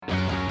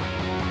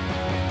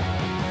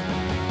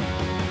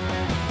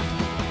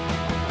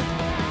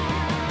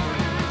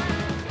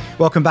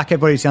Welcome back,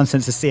 everybody, to the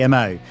Uncensored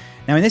CMO.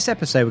 Now, in this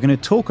episode, we're going to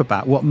talk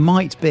about what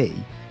might be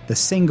the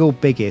single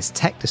biggest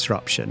tech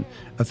disruption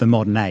of the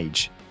modern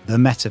age, the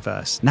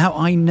Metaverse. Now,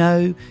 I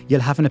know you'll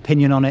have an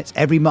opinion on it.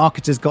 Every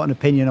marketer's got an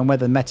opinion on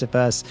whether the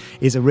Metaverse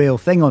is a real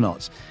thing or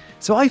not.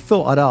 So I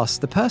thought I'd ask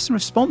the person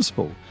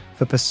responsible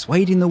for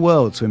persuading the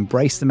world to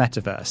embrace the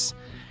Metaverse.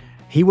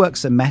 He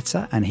works at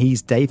Meta, and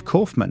he's Dave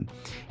Kaufman.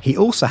 He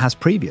also has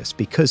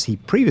because he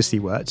previously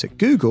worked at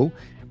Google,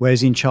 where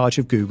he's in charge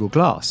of Google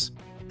Glass.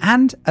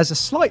 And as a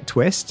slight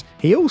twist,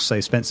 he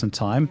also spent some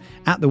time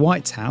at the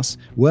Whitehouse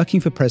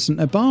working for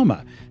President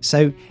Obama.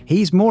 So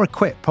he's more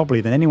equipped probably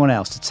than anyone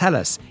else to tell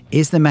us,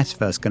 is the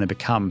Metaverse going to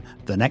become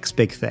the next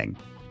big thing?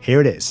 Here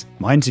it is,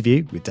 my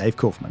interview with Dave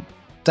Kaufman.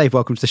 Dave,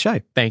 welcome to the show.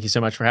 Thank you so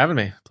much for having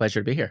me.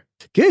 Pleasure to be here.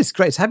 Good, it's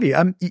great to have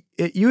you.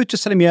 You were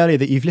just telling me earlier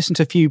that you've listened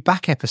to a few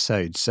back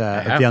episodes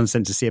of the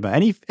Uncensored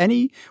CMO.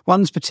 Any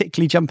ones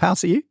particularly jump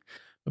out at you?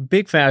 A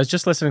big fan. I was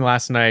just listening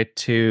last night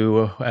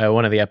to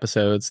one of the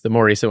episodes, the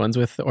more recent ones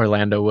with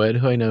Orlando Wood,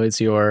 who I know is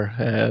your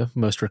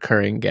most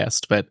recurring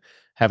guest. But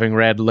having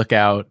read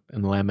Lookout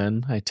and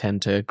Lemon, I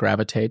tend to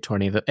gravitate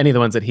toward any of the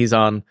ones that he's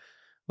on.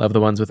 Love the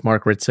ones with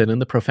Mark Ritson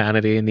and the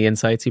profanity and the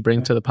insights he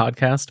brings to the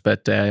podcast.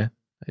 But I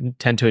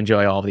tend to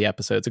enjoy all of the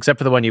episodes, except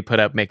for the one you put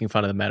up making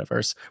fun of the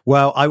Metaverse.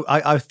 Well,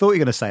 I thought you were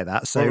going to say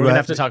that. So we're going to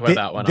have to talk about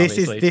that one,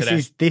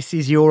 This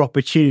is your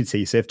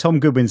opportunity. So if Tom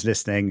Goodwin's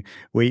listening,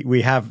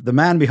 we have the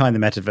man behind the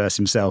Metaverse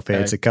himself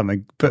here to come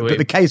and put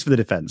the case for the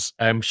defense.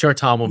 I'm sure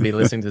Tom will be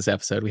listening to this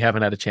episode. We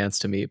haven't had a chance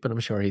to meet, but I'm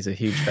sure he's a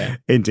huge fan.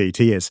 Indeed,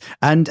 he is.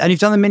 And you've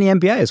done the mini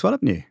MBA as well,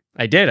 haven't you?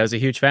 I did. I was a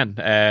huge fan.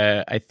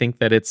 I think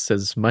that it's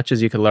as much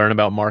as you could learn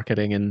about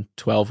marketing in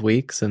 12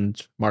 weeks.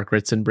 And Mark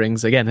Ritson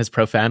brings, again, his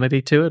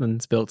profanity to it and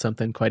it's built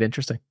something quite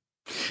interesting.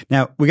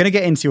 Now, we're going to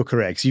get into your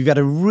career because you've had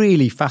a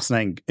really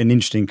fascinating and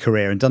interesting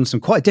career and done some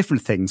quite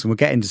different things. And we'll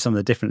get into some of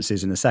the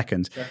differences in a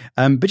second.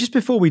 Sure. But just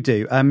before we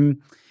do,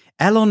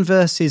 Elon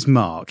versus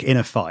Mark in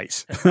a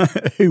fight.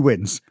 Who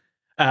wins?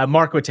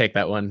 Mark would take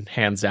that one,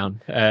 hands down.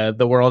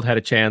 The world had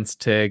a chance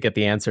to get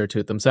the answer to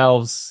it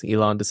themselves.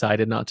 Elon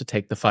decided not to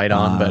take the fight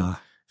on, but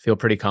feel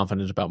pretty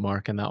confident about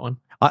Mark in that one.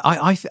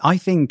 I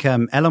think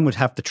Elon would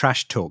have the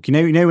trash talk.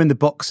 You know when the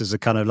boxers are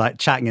kind of like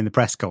chatting in the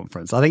press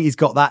conference. I think he's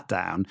got that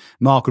down.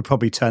 Mark would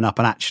probably turn up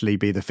and actually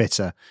be the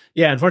fitter.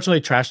 Yeah, unfortunately,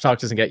 trash talk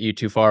doesn't get you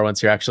too far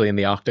once you're actually in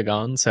the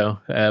octagon. So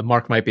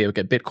Mark might be a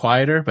bit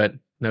quieter, but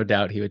no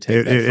doubt he would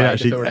take that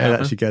fight if it were to happen.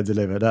 Actually go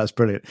deliver. That's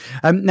brilliant.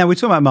 Now, we're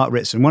talking about Mark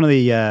Ritson. One of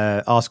the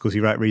articles he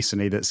wrote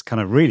recently that's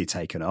kind of really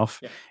taken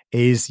off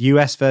is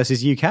US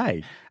versus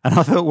UK. And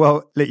I thought,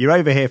 well, look, you're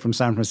over here from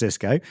San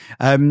Francisco.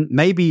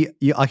 Maybe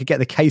I could get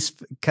the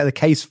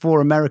case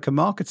for American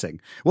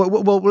marketing.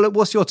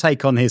 What's your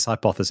take on his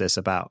hypothesis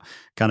about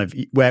kind of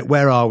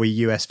where are we,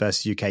 US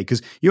versus UK?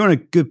 Because you're in a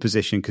good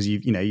position because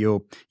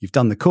you've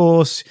done the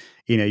course.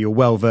 You're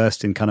well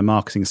versed in kind of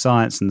marketing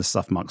science and the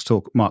stuff Mark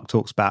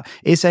talks about.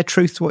 Is there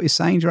truth to what you're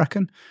saying, do you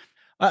reckon?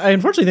 I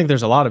unfortunately think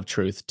there's a lot of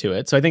truth to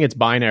it. So I think it's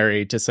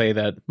binary to say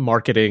that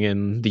marketing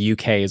in the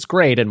UK is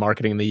great and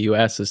marketing in the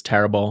US is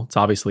terrible. It's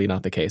obviously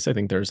not the case. I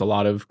think there's a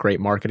lot of great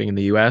marketing in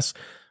the US,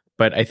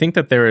 but I think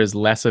that there is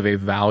less of a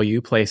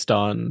value placed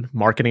on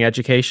marketing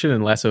education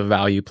and less of a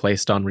value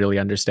placed on really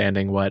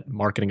understanding what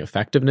marketing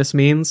effectiveness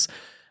means.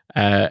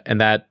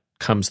 And that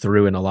comes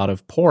through in a lot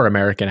of poor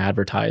American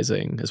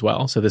advertising as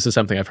well. So this is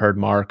something I've heard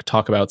Mark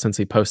talk about since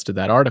he posted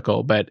that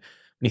article. But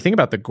when you think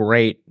about the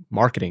great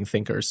marketing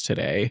thinkers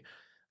today,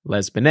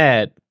 Les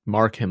Binet,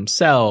 Mark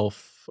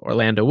himself,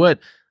 Orlando Wood,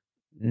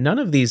 none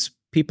of these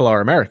people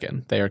are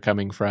American. They are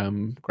coming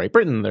from Great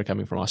Britain, they're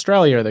coming from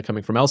Australia, they're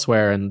coming from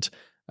elsewhere, and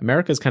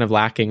America is kind of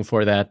lacking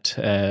for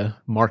that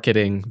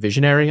marketing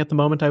visionary at the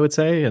moment, I would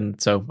say.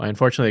 And so I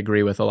unfortunately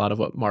agree with a lot of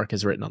what Mark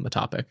has written on the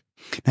topic.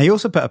 Now, you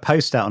also put a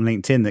post out on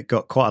LinkedIn that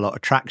got quite a lot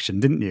of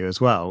traction, didn't you,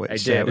 as well? Which, I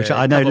did. Which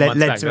I know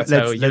led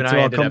to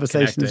our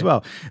conversation as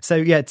well. So,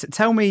 yeah,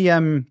 tell me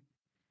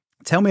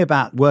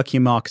about working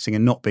in marketing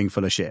and not being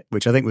full of shit,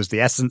 which I think was the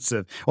essence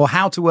of, or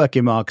how to work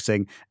in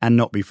marketing and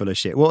not be full of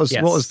shit.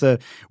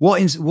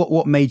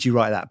 What made you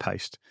write that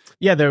post?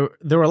 Yeah, there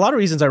were a lot of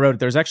reasons I wrote it.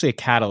 There's actually a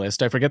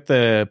catalyst. I forget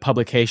the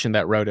publication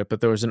that wrote it,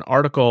 but there was an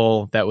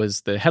article that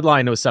was, the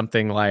headline was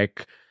something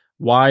like,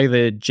 why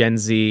the Gen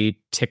Z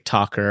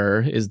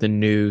TikToker is the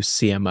new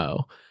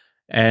CMO.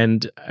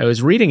 And I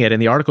was reading it,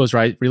 and the article was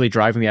really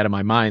driving me out of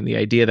my mind. The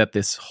idea that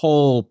this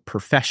whole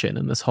profession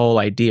and this whole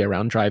idea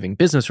around driving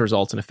business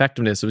results and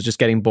effectiveness was just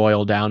getting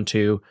boiled down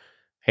to,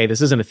 hey,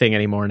 this isn't a thing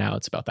anymore now,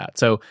 it's about that.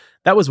 So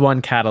that was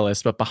one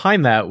catalyst. But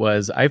behind that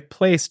was I've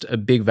placed a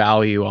big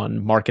value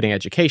on marketing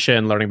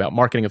education, learning about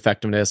marketing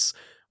effectiveness.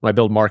 When I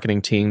build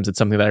marketing teams, it's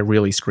something that I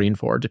really screen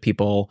for. Do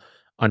people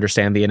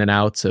understand the in and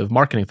outs of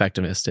marketing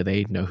effectiveness? Do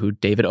they know who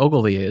David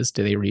Ogilvy is?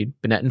 Do they read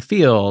Binet and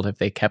Field? Have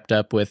they kept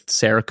up with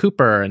Sarah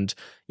Cooper? And,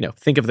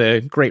 think of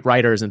the great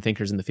writers and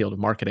thinkers in the field of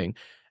marketing.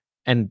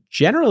 And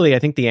generally, I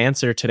think the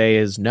answer today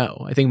is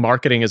no. I think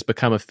marketing has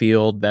become a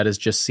field that is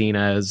just seen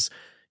as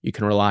you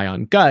can rely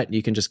on gut.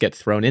 You can just get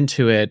thrown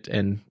into it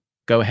and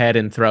go ahead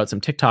and throw out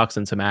some TikToks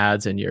and some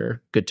ads and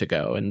you're good to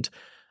go. And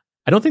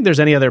I don't think there's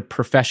any other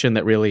profession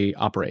that really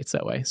operates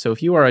that way. So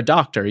if you are a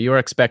doctor, you are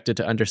expected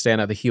to understand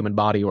how the human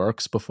body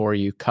works before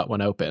you cut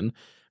one open.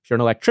 If you're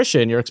an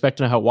electrician, you're expected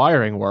to know how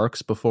wiring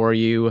works before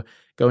you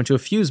go into a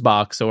fuse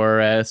box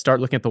or start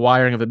looking at the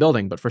wiring of a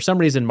building. But for some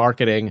reason,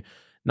 marketing,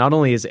 not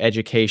only is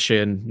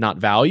education not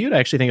valued, I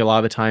actually think a lot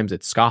of the times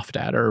it's scoffed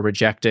at or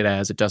rejected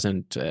as it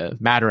doesn't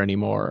matter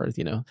anymore.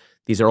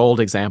 These are old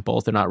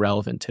examples. They're not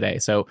relevant today.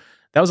 So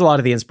that was a lot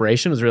of the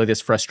inspiration, was really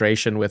this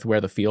frustration with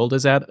where the field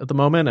is at the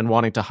moment and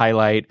wanting to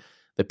highlight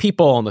the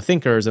people and the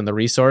thinkers and the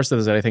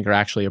resources that I think are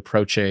actually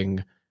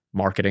approaching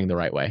marketing the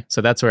right way.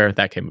 So that's where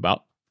that came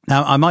about.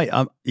 Now, I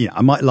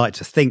might like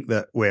to think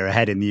that we're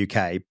ahead in the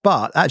UK,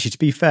 but actually, to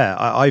be fair,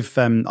 I've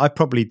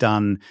probably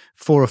done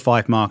 4 or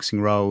 5 marketing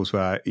roles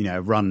where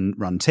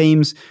run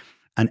teams,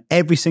 and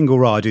every single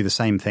role I do the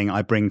same thing.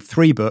 I bring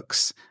 3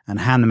 books and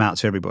hand them out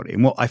to everybody.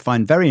 And what I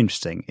find very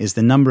interesting is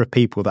the number of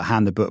people that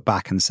hand the book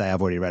back and say,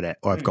 "I've already read it"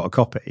 or "I've got a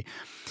copy."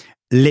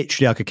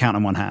 Literally, I could count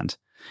on one hand.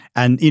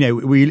 And,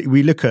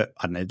 we look at,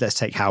 I don't know, let's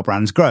take How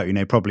Brands Grow,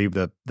 probably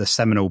the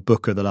seminal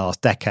book of the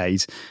last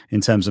decade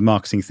in terms of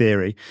marketing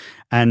theory.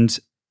 And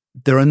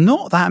there are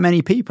not that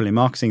many people in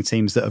marketing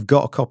teams that have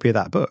got a copy of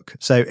that book.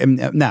 So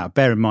now,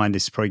 bear in mind,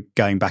 this is probably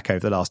going back over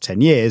the last 10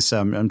 years. So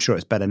I'm sure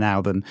it's better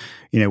now than,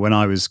 when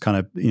I was kind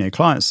of,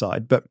 client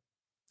side. But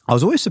I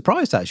was always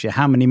surprised, actually,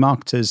 how many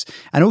marketers,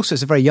 and also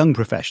it's a very young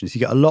profession. So you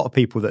get a lot of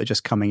people that are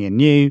just coming in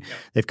new. Yeah.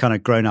 They've kind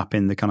of grown up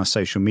in the kind of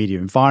social media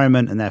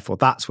environment, and therefore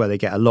that's where they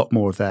get a lot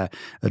more of their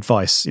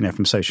advice,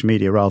 from social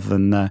media rather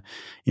than,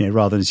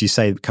 as you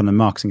say, kind of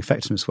marketing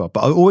effectiveness as well.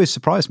 But it always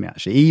surprised me,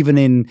 actually, even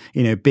in,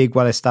 big,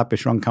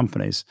 well-established run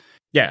companies.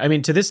 Yeah, I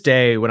mean, to this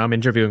day, when I'm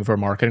interviewing for a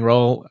marketing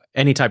role,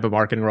 any type of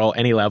marketing role,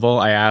 any level,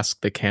 I ask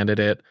the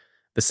candidate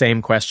the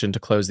same question to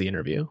close the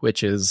interview,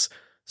 which is,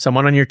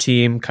 someone on your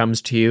team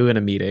comes to you in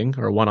a meeting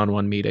or a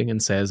one-on-one meeting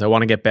and says, "I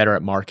want to get better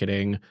at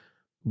marketing.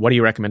 What do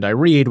you recommend I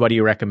read? What do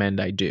you recommend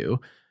I do?"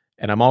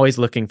 And I'm always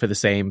looking for the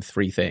same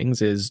 3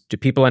 things is, do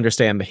people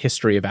understand the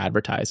history of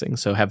advertising?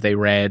 So have they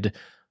read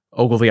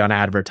Ogilvy on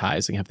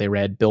advertising? Have they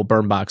read Bill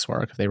Bernbach's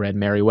work? Have they read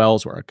Mary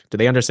Wells' work? Do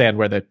they understand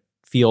where the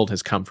field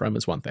has come from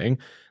is one thing.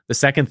 The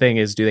second thing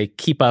is, do they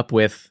keep up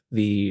with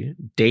the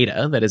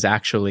data that is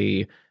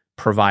actually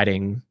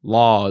providing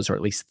laws or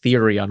at least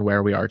theory on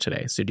where we are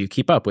today? So do you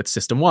keep up with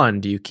System 1?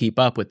 Do you keep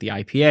up with the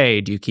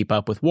IPA? Do you keep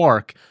up with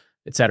WARC,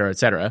 et cetera, et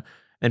cetera?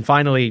 And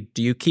finally,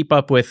 do you keep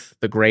up with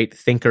the great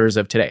thinkers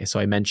of today? So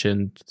I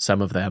mentioned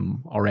some of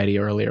them already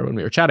earlier when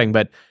we were chatting,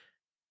 but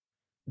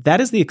that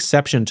is the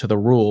exception to the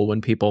rule when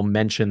people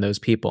mention those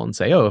people and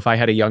say, "Oh, if I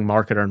had a young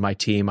marketer on my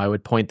team, I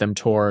would point them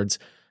towards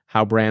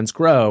How Brands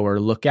Grow or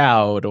Look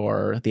Out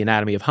or The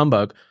Anatomy of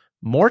Humbug."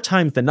 More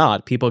times than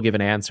not, people give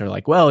an answer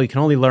like, "Well, you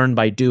can only learn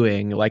by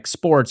doing." Like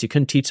sports, you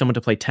couldn't teach someone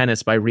to play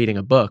tennis by reading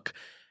a book.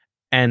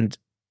 And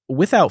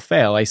without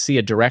fail, I see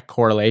a direct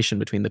correlation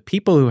between the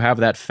people who have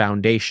that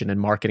foundation in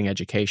marketing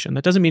education.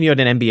 That doesn't mean you had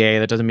an MBA.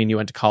 That doesn't mean you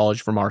went to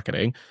college for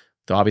marketing.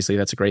 Though obviously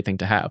that's a great thing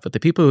to have. But the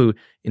people who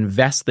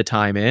invest the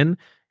time in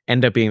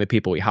end up being the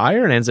people we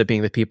hire and ends up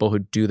being the people who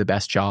do the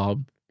best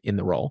job in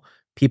the role.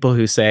 People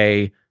who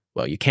say,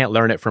 "Well, you can't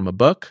learn it from a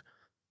book,"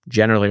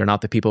 generally are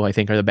not the people I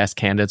think are the best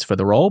candidates for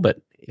the role.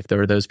 But if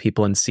there are those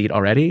people in seat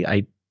already,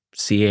 I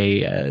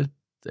see a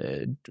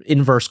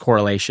inverse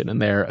correlation in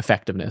their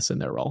effectiveness in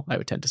their role, I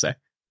would tend to say.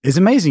 It's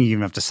amazing you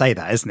even have to say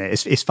that, isn't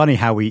it? It's funny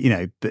how we,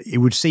 it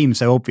would seem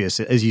so obvious,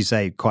 as you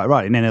say, quite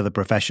right, in any other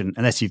profession,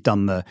 unless you've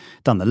done the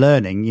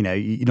learning,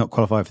 you're not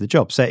qualified for the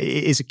job. So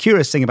it's a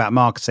curious thing about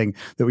marketing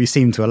that we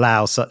seem to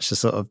allow such a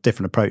sort of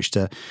different approach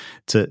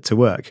to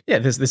work. Yeah,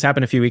 this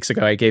happened a few weeks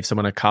ago. I gave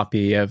someone a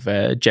copy of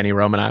Jenny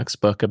Romanak's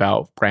book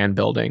about brand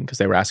building because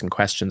they were asking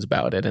questions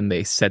about it, and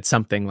they said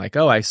something like,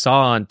 "Oh, I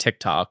saw on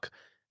TikTok."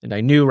 And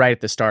I knew right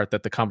at the start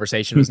that the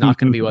conversation was not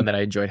going to be one that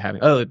I enjoyed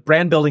having. "Oh,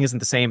 brand building isn't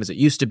the same as it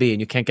used to be,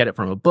 and you can't get it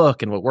from a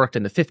book, and what worked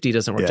in the 50s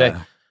doesn't work today."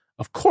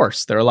 Of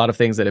course, there are a lot of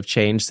things that have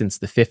changed since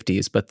the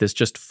 50s, but this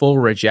just full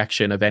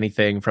rejection of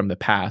anything from the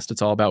past,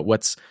 it's all about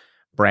what's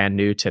brand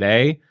new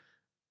today,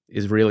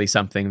 is really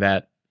something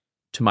that,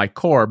 to my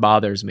core,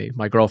 bothers me.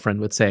 My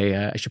girlfriend would say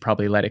I should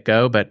probably let it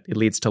go, but it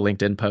leads to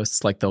LinkedIn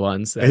posts like the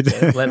ones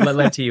that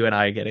led to you and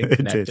I getting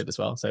connected as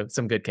well. So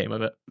some good came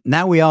of it.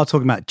 Now we are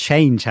talking about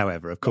change,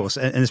 however, of course,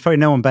 and there's probably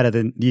no one better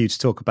than you to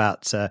talk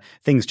about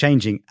things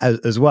changing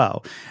as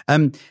well.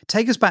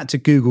 Take us back to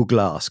Google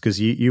Glass, because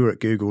you were at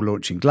Google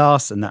launching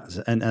Glass, and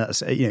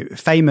that's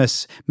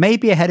famous,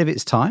 maybe ahead of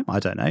its time. I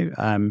don't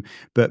know,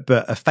 but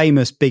a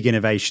famous big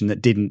innovation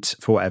that didn't,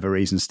 for whatever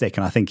reason, stick.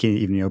 And I think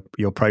even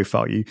your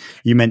profile,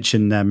 you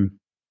mentioned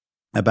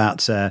about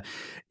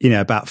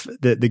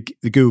the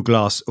Google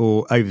Glass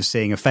or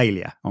overseeing a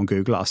failure on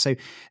Google Glass. So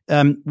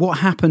what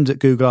happened at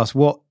Google Glass?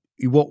 What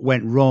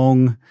went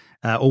wrong,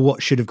 or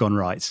what should have gone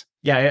right?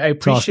 Yeah, I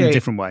appreciate a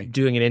different way.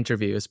 Doing an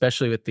interview,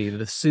 especially with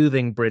the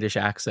soothing British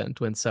accent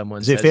when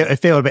someone says... Does it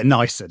feel a bit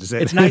nicer, does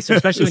it? It's nicer,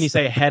 especially when you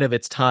say ahead of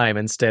its time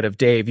instead of,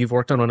 "Dave, you've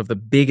worked on one of the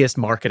biggest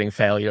marketing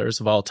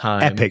failures of all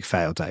time." Epic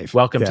fail, Dave.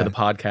 Welcome to the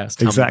podcast.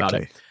 Tell me about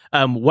it.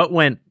 What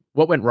went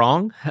What went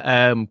wrong?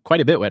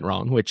 Quite a bit went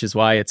wrong, which is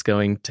why it's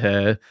going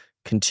to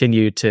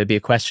continue to be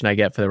a question I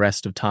get for the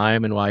rest of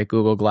time, and why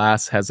Google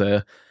Glass has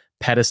a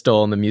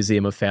pedestal in the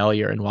Museum of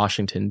Failure in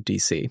Washington,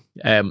 D.C.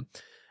 There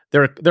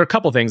are a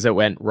couple things that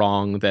went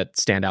wrong that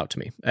stand out to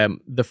me.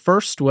 The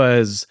first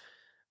was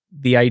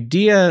the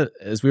idea,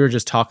 as we were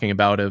just talking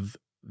about, of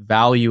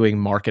valuing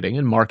marketing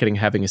and marketing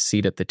having a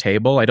seat at the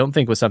table. I don't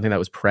think was something that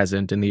was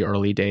present in the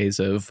early days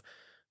of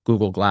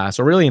Google Glass,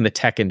 or really in the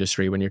tech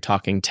industry when you're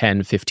talking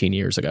 10, 15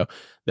 years ago.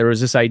 There was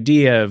this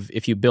idea of,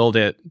 if you build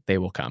it, they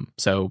will come.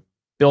 So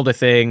build a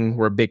thing,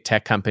 we're a big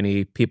tech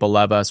company, people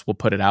love us, we'll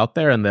put it out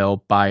there and they'll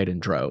buy it in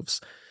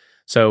droves.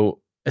 So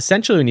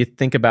essentially, when you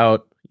think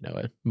about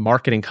a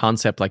marketing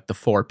concept like the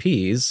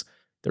 4Ps,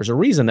 there's a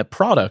reason that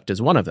product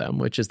is one of them,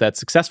 which is that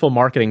successful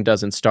marketing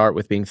doesn't start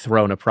with being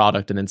thrown a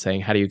product and then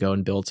saying, how do you go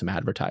and build some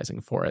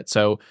advertising for it?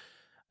 So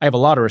I have a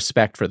lot of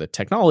respect for the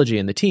technology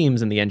and the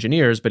teams and the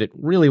engineers, but it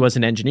really was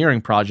an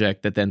engineering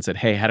project that then said,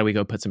 hey, how do we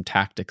go put some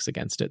tactics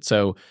against it?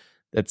 So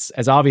that's,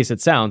 as obvious as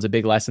it sounds, a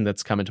big lesson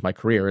that's come into my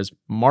career is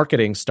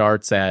marketing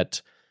starts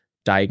at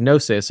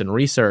diagnosis and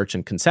research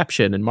and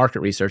conception and market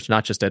research,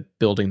 not just at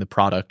building the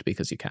product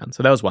because you can.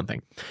 So that was one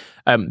thing.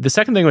 The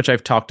second thing, which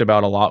I've talked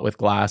about a lot with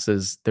Glass,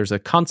 is there's a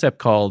concept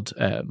called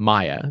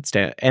MAYA. It's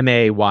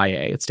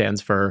MAYA. It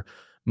stands for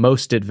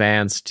Most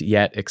Advanced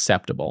Yet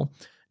Acceptable.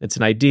 It's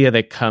an idea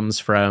that comes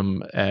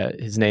from,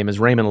 his name is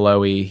Raymond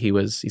Loewy.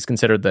 He's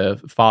considered the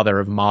father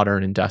of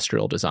modern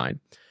industrial design.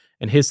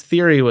 And his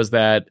theory was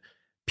that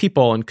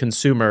people and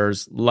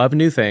consumers love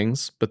new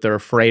things, but they're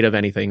afraid of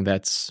anything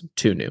that's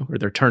too new, or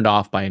they're turned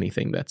off by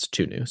anything that's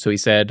too new. So he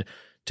said,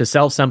 to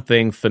sell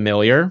something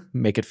familiar,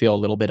 make it feel a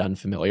little bit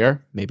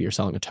unfamiliar. Maybe you're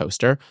selling a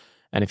toaster.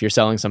 And if you're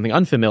selling something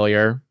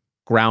unfamiliar,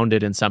 ground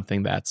it in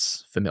something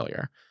that's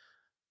familiar.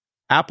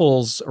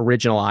 Apple's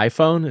original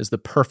iPhone is the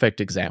perfect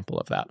example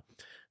of that.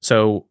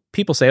 So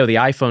people say, oh, the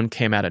iPhone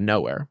came out of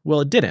nowhere.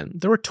 Well, it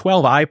didn't. There were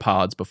 12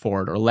 iPods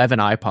before it, or 11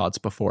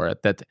 iPods before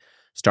it, that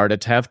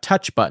started to have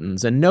touch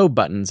buttons and no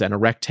buttons and a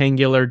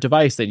rectangular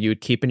device that you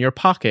would keep in your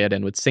pocket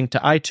and would sync to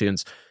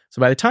iTunes. So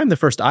by the time the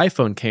first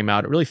iPhone came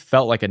out, it really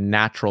felt like a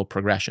natural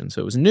progression.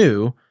 So it was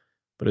new,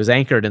 but it was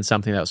anchored in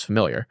something that was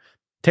familiar.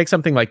 Take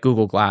something like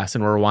Google Glass,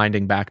 and we're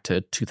rewinding back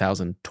to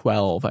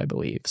 2012, I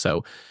believe.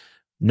 So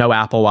no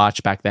Apple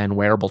Watch back then.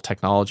 Wearable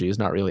technology is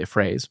not really a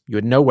phrase. You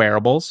had no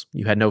wearables.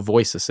 You had no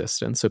voice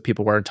assistants. So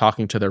people weren't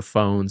talking to their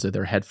phones or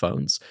their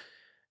headphones.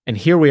 And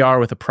here we are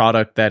with a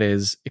product that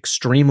is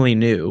extremely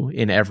new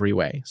in every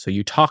way. So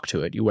you talk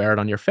to it, you wear it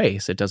on your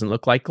face, it doesn't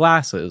look like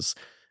glasses,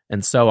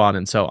 and so on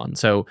and so on.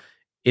 So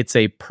it's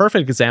a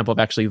perfect example of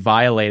actually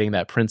violating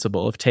that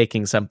principle of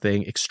taking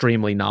something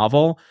extremely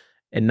novel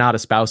and not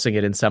espousing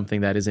it in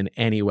something that is in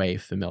any way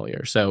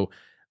familiar. So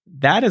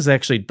that is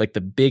actually like the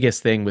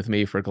biggest thing with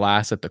me for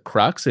Glass at the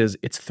crux, is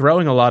it's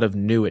throwing a lot of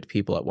new at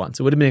people at once.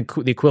 It would have been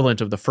the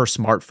equivalent of the first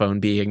smartphone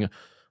being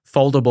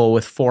foldable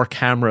with 4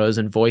 cameras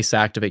and voice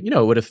activate.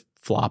 It would have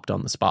flopped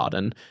on the spot.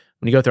 And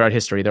when you go throughout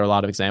history, there are a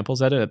lot of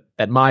examples at it.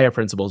 That MAYA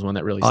principle is one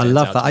that really stands out. I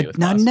love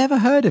that. I've never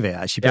heard of it,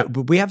 actually. Yeah.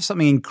 But we have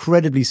something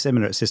incredibly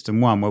similar at System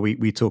 1 where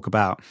we talk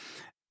about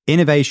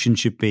innovation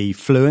should be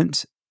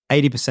fluent,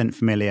 80%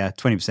 familiar,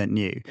 20%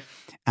 new.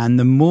 And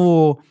the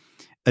more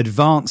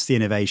advanced the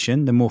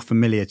innovation, the more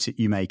familiar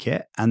you make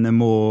it. And the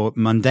more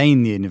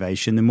mundane the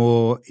innovation, the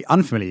more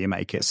unfamiliar you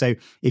make it. So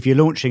if you're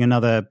launching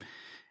another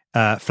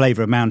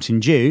flavor of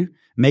Mountain Dew,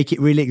 make it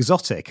really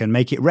exotic and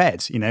make it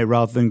red,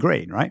 rather than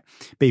green, right?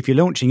 But if you're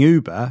launching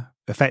Uber,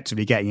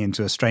 effectively getting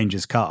into a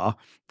stranger's car,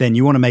 then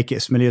you want to make it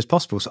as familiar as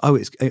possible. So,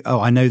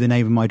 I know the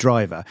name of my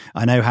driver.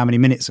 I know how many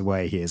minutes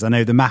away he is. I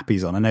know the map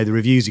he's on. I know the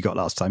reviews he got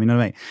last time. You know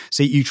what I mean?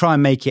 So you try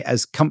and make it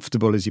as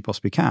comfortable as you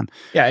possibly can.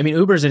 Yeah, I mean,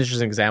 Uber is an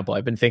interesting example.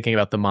 I've been thinking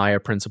about the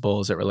MAYA principle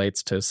as it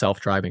relates to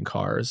self-driving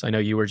cars. I know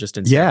you were just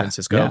in San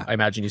Francisco. Yeah. I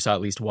imagine you saw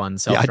at least one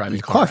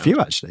self-driving car. Quite a few,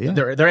 actually. Yeah.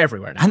 They're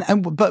everywhere now.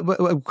 But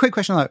a quick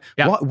question on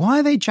that.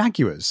 Why are they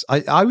Jaguars?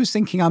 I was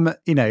thinking I'm,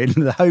 in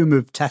the home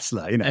of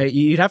Tesla.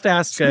 You'd have to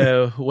ask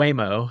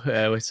Waymo,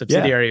 a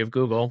subsidiary of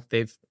Google.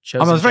 They've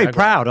chosen I was very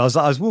Jaguar. proud.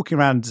 I was walking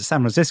around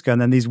San Francisco,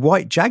 and then these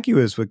white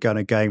Jaguars were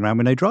going around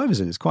with no drivers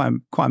in. It's quite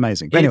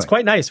amazing. But anyway. It's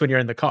quite nice when you're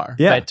in the car.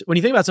 Yeah. But when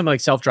you think about something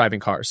like self-driving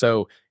cars,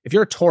 so if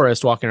you're a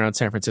tourist walking around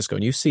San Francisco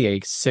and you see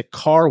a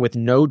car with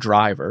no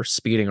driver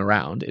speeding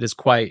around, it is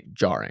quite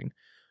jarring.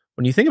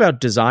 When you think about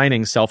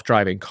designing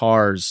self-driving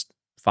cars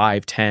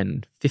 5,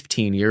 10,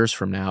 15 years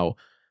from now,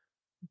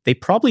 they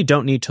probably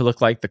don't need to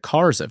look like the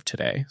cars of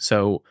today.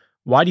 So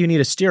why do you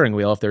need a steering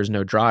wheel if there's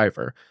no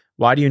driver?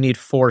 Why do you need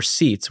 4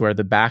 seats where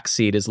the back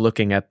seat is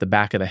looking at the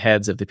back of the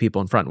heads of the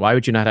people in front? Why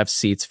would you not have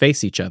seats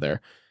face each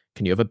other?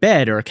 Can you have a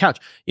bed or a couch?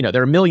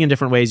 There are a million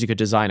different ways you could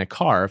design a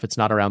car if it's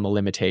not around the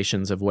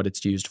limitations of what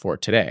it's used for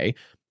today.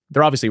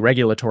 There are obviously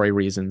regulatory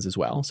reasons as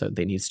well. So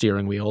they need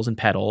steering wheels and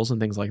pedals and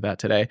things like that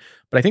today.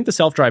 But I think the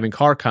self-driving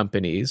car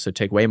companies, so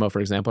take Waymo, for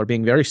example, are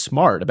being very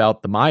smart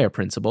about the MAYA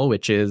principle,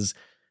 which is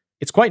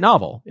it's quite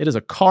novel. It is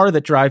a car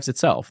that drives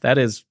itself. That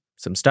is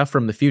some stuff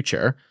from the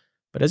future.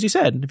 But as you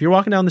said, if you're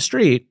walking down the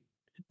street,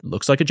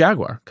 looks like a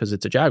Jaguar because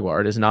it's a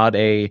Jaguar. It is not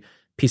a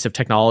piece of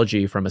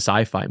technology from a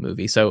sci-fi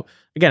movie. So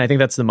again, I think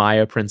that's the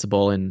Maya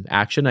principle in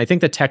action. I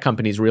think the tech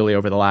companies really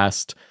over the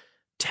last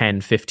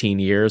 10, 15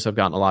 years have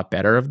gotten a lot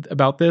better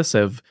about this,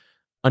 of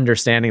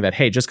understanding that,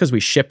 hey, just because we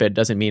ship it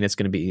doesn't mean it's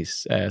going to be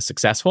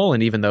successful.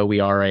 And even though we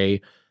are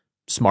a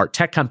smart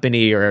tech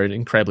company or an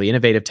incredibly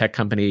innovative tech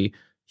company,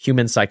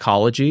 human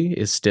psychology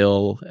is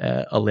still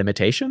a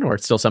limitation, or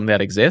it's still something that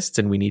exists,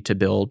 and we need to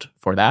build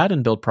for that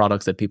and build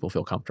products that people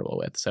feel comfortable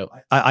with. So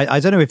I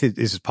don't know if this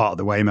is part of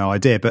the Waymo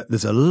idea, but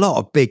there's a lot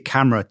of big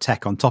camera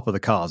tech on top of the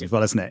cars as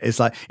well, isn't it? It's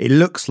like it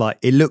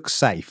looks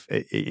safe.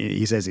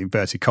 He says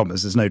inverted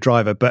commas, there's no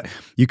driver, but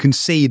you can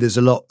see there's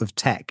a lot of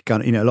tech, a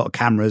lot of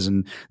cameras,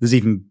 and there's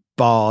even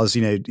bars,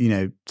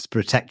 to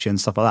protect you and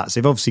stuff like that. So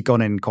they've obviously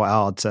gone in quite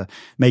hard to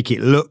make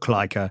it look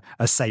like a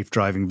safe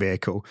driving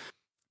vehicle.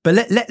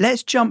 But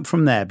let's jump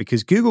from there,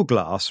 because Google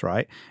Glass,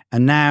 right?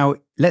 And now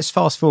let's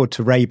fast forward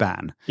to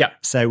Ray-Ban. Yeah.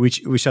 So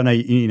which I know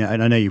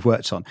and I know you've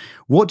worked on.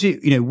 What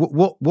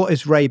what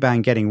is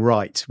Ray-Ban getting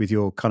right with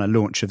your kind of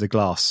launch of the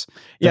glass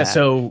there? Yeah.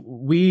 So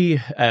we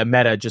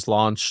Meta just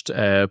launched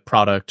a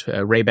product,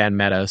 Ray-Ban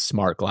Meta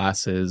smart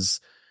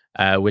glasses,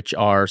 which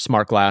are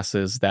smart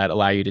glasses that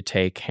allow you to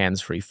take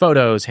hands-free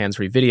photos,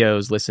 hands-free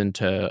videos, listen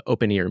to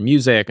open-ear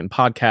music and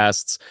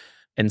podcasts,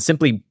 and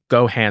simply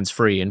go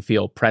hands-free and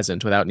feel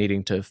present without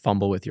needing to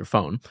fumble with your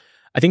phone.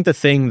 I think the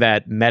thing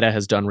that Meta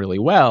has done really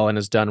well, and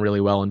has done really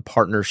well in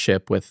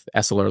partnership with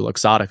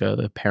EssilorLuxottica,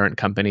 the parent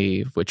company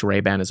of which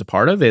Ray-Ban is a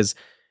part of, is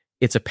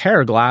it's a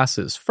pair of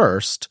glasses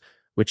first,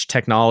 which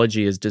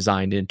technology is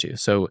designed into.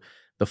 So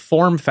the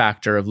form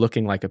factor of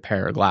looking like a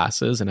pair of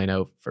glasses, and I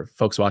know for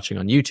folks watching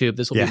on YouTube,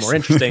 this will be more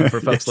interesting. For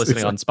folks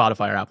listening on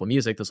Spotify or Apple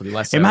Music, this will be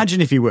less so.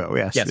 Imagine if you will,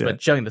 yes. Yes,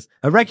 but showing this.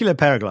 A regular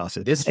pair of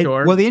glasses. This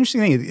short. Well, the interesting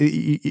thing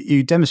is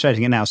you're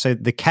demonstrating it now. So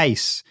the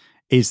case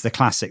is the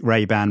classic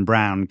Ray-Ban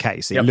brown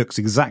case. It looks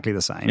exactly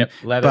the same,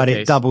 but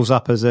it doubles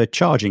up as a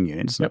charging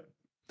unit, doesn't it?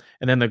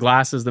 And then the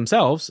glasses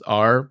themselves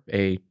are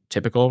a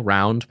typical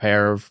round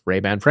pair of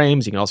Ray-Ban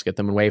frames. You can also get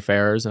them in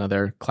Wayfarers and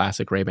other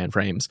classic Ray-Ban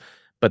frames.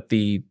 But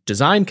the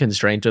design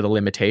constraint or the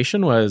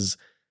limitation was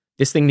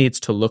this thing needs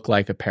to look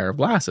like a pair of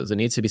glasses. It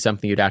needs to be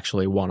something you'd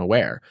actually want to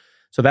wear.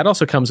 So that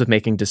also comes with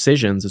making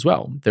decisions as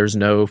well. There's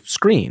no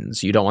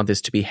screens. You don't want this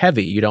to be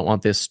heavy. You don't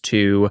want this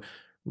to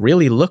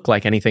really look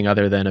like anything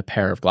other than a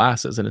pair of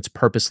glasses. And it's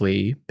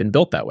purposely been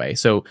built that way.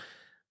 So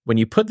when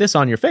you put this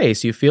on your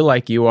face, you feel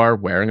like you are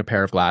wearing a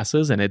pair of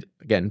glasses. And it,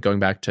 again, going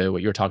back to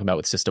what you were talking about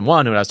with System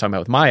 1 and what I was talking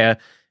about with Maya,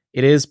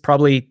 it is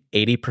probably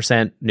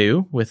 80%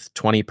 new with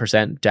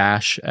 20%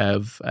 dash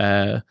of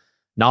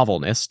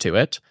novelness to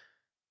it.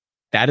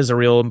 That is a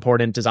real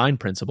important design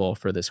principle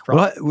for this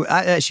product. Well,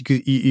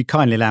 actually, you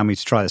kindly allow me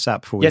to try this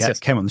out before we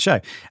came on the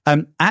show.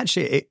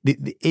 Actually,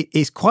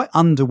 it's quite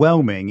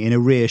underwhelming in a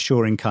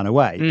reassuring kind of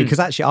way, because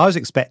actually I was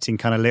expecting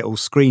kind of little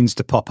screens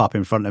to pop up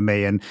in front of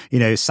me and,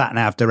 sat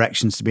nav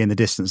directions to be in the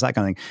distance, that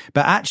kind of thing.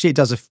 But actually it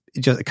does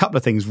a couple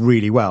of things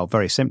really well,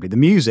 very simply. The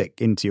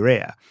music into your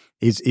ear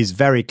is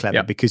very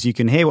clever because you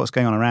can hear what's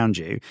going on around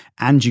you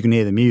and you can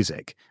hear the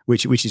music,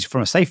 which is,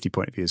 from a safety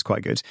point of view, is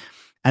quite good.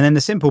 And then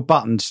the simple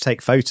button to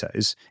take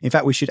photos. In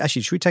fact,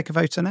 should we take a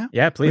photo now?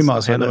 Yeah, please. We might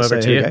as well hand them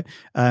over to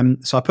you.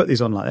 So I put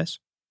these on like this.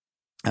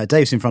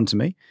 Dave's in front of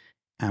me,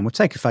 and we'll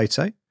take a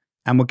photo,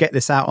 and we'll get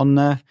this out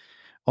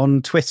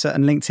on Twitter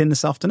and LinkedIn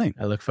this afternoon.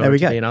 I look forward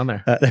to being on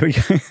there. There we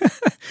go.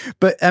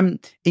 But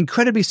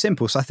incredibly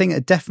simple. So I think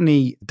it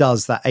definitely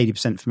does that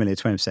 80% familiar,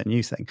 20%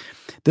 new thing.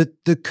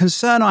 The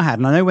concern I had,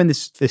 and I know when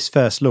this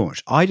first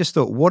launched, I just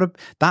thought,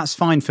 that's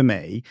fine for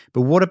me,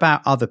 but what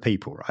about other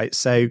people, right?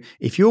 So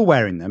if you're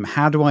wearing them,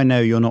 how do I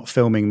know you're not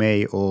filming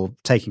me or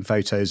taking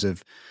photos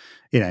of,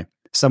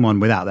 someone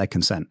without their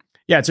consent?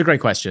 Yeah, it's a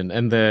great question.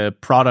 And the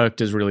product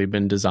has really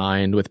been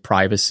designed with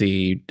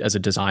privacy as a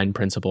design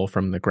principle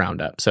from the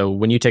ground up. So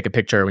when you just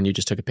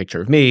took a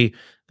picture of me,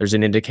 there's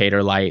an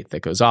indicator light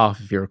that goes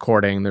off. If you're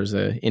recording, there's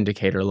an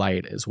indicator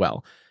light as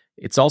well.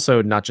 It's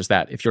also not just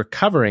that. If you're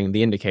covering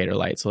the indicator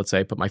light, so let's say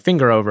I put my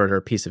finger over it or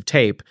a piece of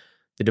tape,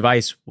 the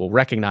device will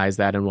recognize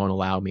that and won't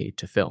allow me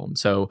to film.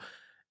 So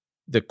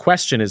the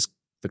question is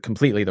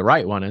completely the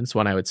right one, and it's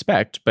one I would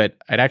expect, but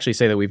I'd actually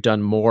say that we've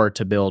done more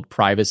to build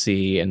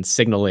privacy and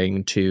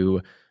signaling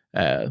to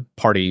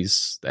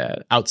parties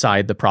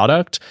outside the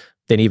product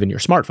than even your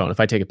smartphone. If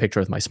I take a picture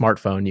with my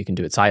smartphone, you can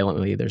do it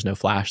silently. There's no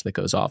flash that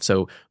goes off.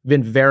 So we've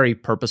been very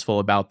purposeful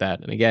about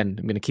that. And again,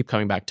 I'm going to keep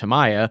coming back to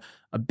Maya.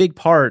 A big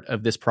part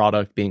of this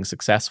product being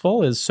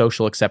successful is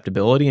social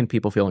acceptability and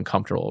people feeling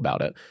comfortable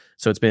about it.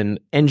 So it's been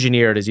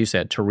engineered, as you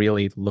said, to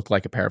really look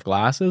like a pair of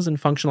glasses and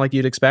function like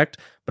you'd expect,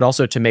 but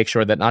also to make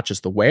sure that not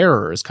just the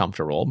wearer is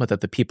comfortable, but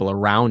that the people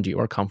around you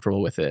are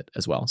comfortable with it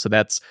as well. So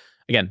that's,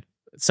 again,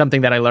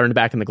 something that I learned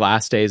back in the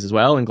glass days as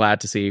well, and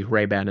glad to see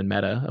Ray-Ban and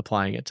Meta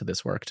applying it to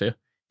this work too.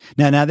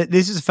 Now,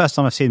 this is the first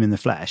time I've seen them in the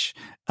flesh.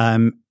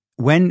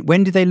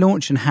 When did they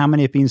launch, and how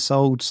many have been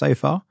sold so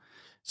far?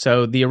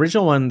 So the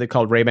original one they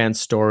called Ray-Ban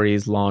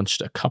Stories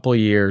launched a couple of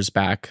years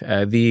back.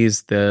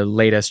 The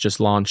latest just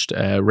launched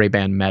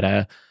Ray-Ban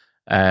Meta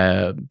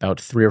about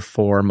 3 or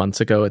 4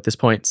 months ago at this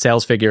point.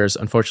 Sales figures,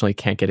 unfortunately,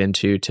 can't get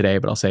into today,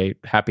 but I'll say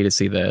happy to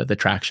see the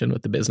traction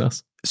with the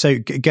business. So,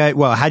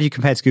 how do you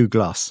compare to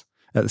Google Glass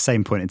at the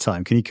same point in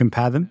time? Can you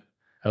compare them?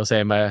 I will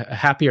say I'm a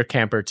happier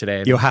camper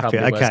today. You're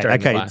happier,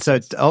 okay. So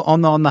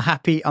on the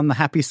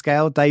happy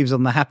scale, Dave's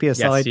on the happier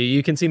side. Yes,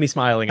 you can see me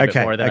smiling a bit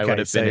more than I would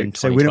have been in 2012.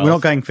 So we're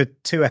not going for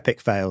 2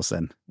 epic fails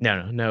then.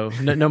 No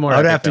more.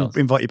 I don't have to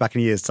invite you back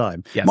in a year's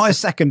time. Yes. My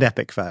second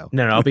epic fail.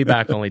 No, I'll be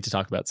back only to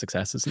talk about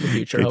successes in the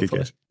future.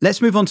 Hopefully. Good.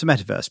 Let's move on to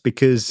Metaverse,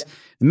 because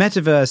the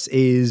Metaverse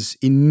is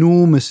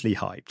enormously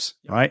hyped,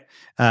 right?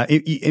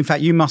 In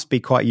fact, you must be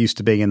quite used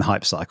to being in the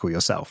hype cycle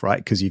yourself, right?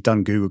 Because you've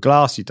done Google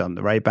Glass, you've done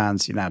the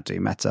Ray-Bans, you now do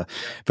Meta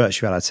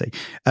virtuality.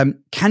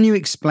 Can you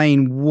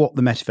explain what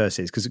the Metaverse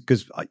is?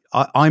 Because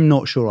I'm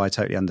not sure I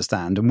totally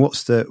understand. And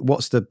what's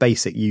the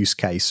basic use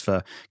case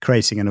for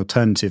creating an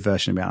alternative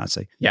version of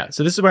reality? Yeah,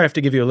 so this is where I have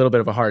to give you a little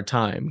bit of a hard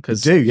time,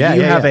 because you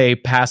have a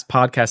past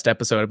podcast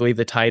episode. I believe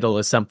the title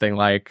is something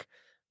like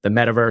The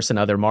Metaverse and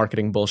Other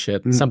Marketing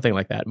Bullshit, something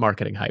like that,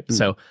 marketing hype.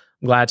 So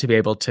I'm glad to be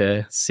able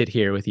to sit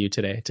here with you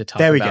today to talk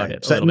about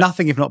it. So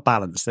nothing if not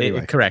balanced,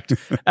 anyway. Correct.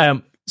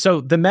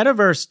 So the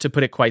Metaverse, to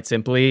put it quite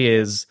simply,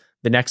 is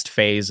the next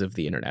phase of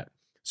the internet.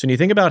 So when you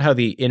think about how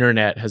the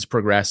internet has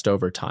progressed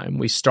over time,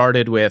 we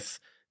started with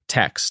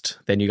text,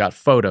 then you got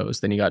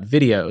photos, then you got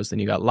videos, then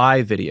you got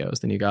live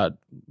videos, then you got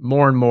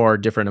more and more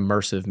different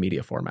immersive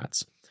media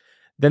formats.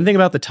 Then think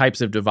about the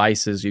types of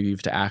devices you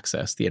use to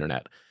access the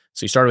internet.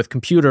 So you started with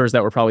computers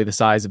that were probably the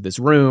size of this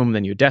room,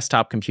 then you had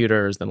desktop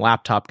computers, then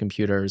laptop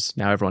computers.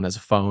 Now everyone has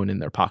a phone in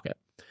their pocket.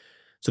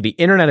 So the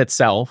internet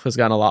itself has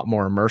gotten a lot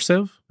more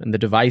immersive, and the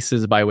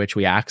devices by which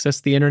we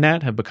access the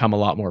internet have become a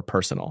lot more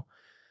personal.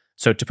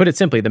 So to put it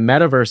simply, the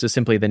metaverse is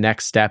simply the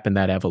next step in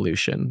that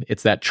evolution.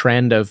 It's that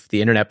trend of the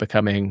internet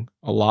becoming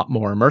a lot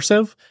more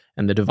immersive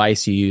and the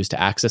device you use to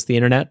access the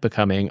internet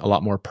becoming a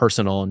lot more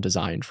personal and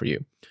designed for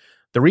you.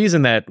 The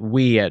reason that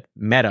we at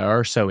Meta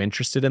are so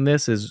interested in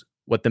this is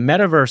what the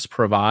metaverse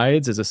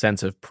provides is a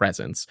sense of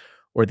presence,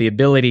 or the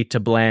ability to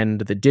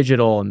blend the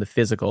digital and the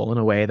physical in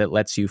a way that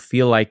lets you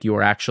feel like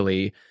you're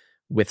actually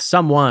with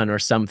someone or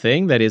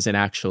something that isn't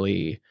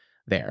actually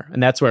there.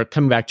 And that's where,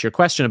 coming back to your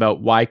question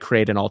about why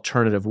create an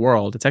alternative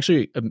world, it's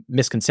actually a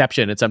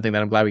misconception. It's something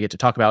that I'm glad we get to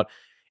talk about.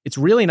 It's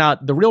really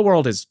not, the real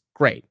world is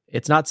great.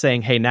 It's not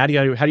saying, hey, how do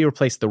you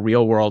replace the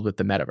real world with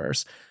the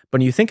metaverse? But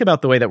when you think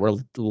about the way that we're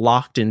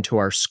locked into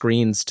our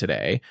screens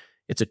today,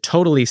 it's a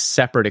totally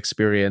separate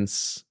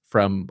experience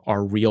from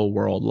our real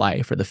world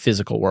life or the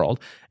physical world.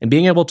 And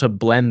being able to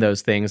blend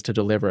those things to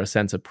deliver a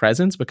sense of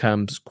presence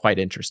becomes quite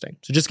interesting.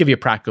 So just to give you a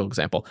practical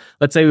example,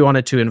 let's say we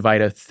wanted to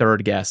invite a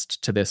third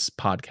guest to this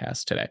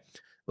podcast today.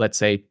 Let's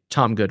say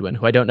Tom Goodwin,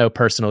 who I don't know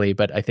personally,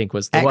 but I think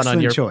was the one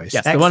on your choice.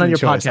 Yes, the one on your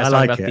podcast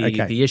like talking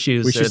about the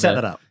issues. We should set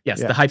that up.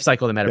 Yes, the hype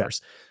cycle of the metaverse.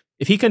 Yeah.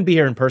 If he couldn't be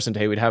here in person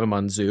today, we'd have him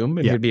on Zoom,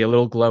 and he'd be a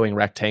little glowing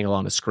rectangle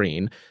on a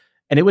screen.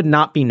 And it would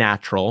not be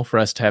natural for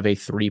us to have a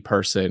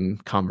 3-person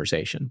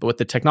conversation. But what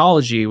the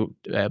technology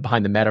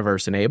behind the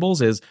metaverse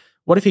enables is,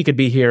 what if he could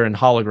be here in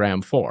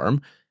hologram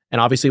form? And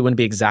obviously it wouldn't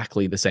be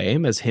exactly the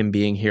same as him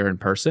being here in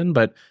person,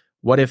 but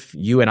what if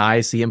you and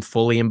I see him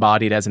fully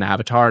embodied as an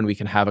avatar and we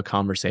can have a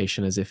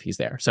conversation as if he's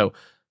there? So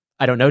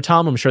I don't know,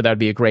 Tom, I'm sure that'd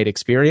be a great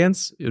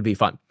experience. It would be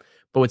fun.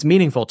 But what's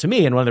meaningful to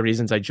me, and one of the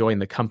reasons I joined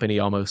the company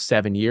almost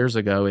 7 years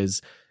ago,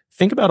 is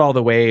think about all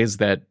the ways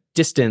that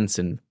distance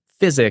and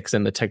physics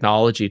and the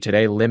technology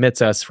today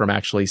limits us from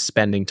actually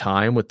spending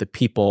time with the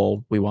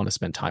people we want to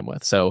spend time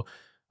with. So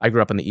I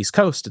grew up on the East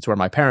Coast. It's where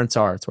my parents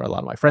are. It's where a lot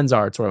of my friends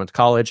are. It's where I went to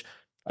college.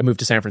 I moved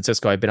to San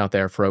Francisco. I've been out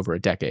there for over a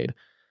decade.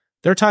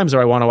 There are times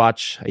where I want to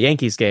watch a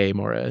Yankees game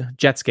or a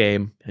Jets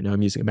game. I know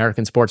I'm using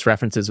American sports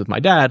references with my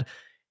dad.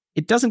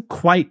 It doesn't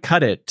quite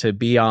cut it to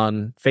be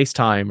on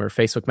FaceTime or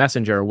Facebook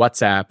Messenger or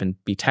WhatsApp and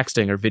be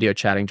texting or video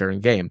chatting during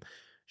a game.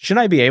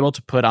 Shouldn't I be able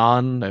to put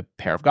on a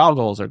pair of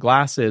goggles or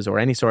glasses or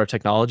any sort of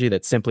technology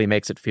that simply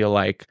makes it feel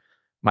like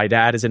my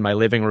dad is in my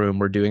living room,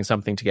 we're doing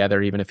something together,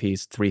 even if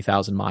he's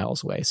 3,000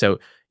 miles away? So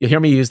you'll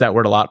hear me use that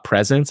word a lot,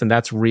 presence, and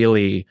that's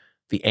really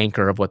the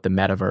anchor of what the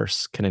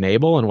metaverse can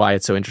enable and why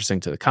it's so interesting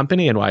to the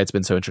company and why it's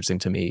been so interesting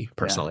to me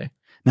personally.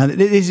 Yeah. Now,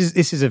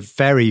 this is a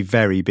very,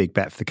 very big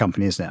bet for the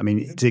company, isn't it? I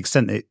mean, to the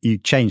extent that you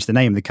changed the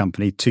name of the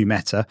company to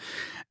Meta,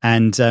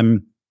 and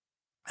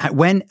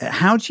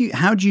how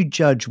do you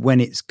judge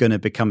when it's going to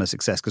become a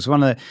success? Because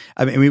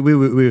we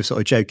were sort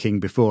of joking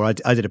before.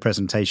 I did a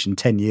presentation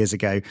 10 years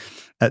ago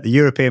at the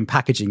European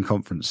Packaging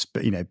Conference,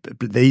 but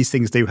these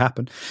things do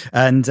happen,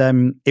 and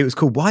it was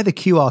called "Why the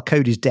QR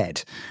Code is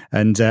Dead."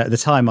 And at the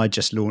time, I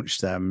just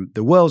launched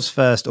the world's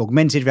first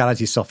augmented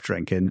reality soft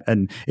drink,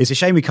 and it's a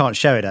shame we can't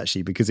show it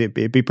actually because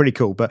it'd be pretty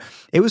cool. But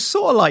it was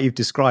sort of like you've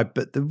described,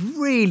 but the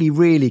really,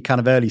 really kind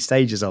of early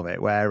stages of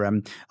it, where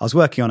I was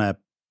working on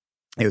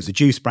it was a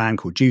juice brand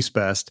called Juice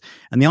Burst,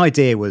 and the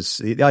idea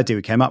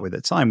we came up with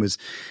at the time was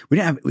we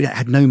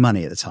had no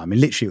money at the time.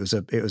 And literally,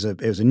 it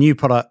was a new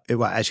product. It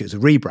was a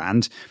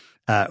rebrand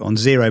on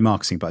zero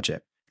marketing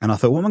budget. And I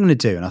thought, what am I going to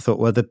do? And I thought,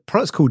 well, the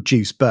product's called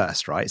Juice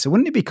Burst, right? So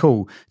wouldn't it be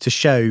cool to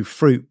show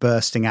fruit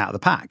bursting out of the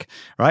pack,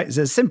 right? It's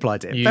a simple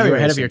idea. You were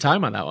ahead of your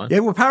time on that one. Yeah,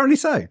 well, apparently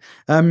so.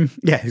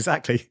 Yeah,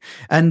 exactly.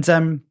 And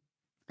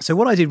so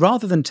what I did,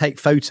 rather than take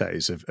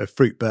photos of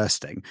fruit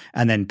bursting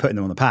and then putting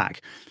them on the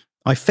pack,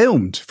 I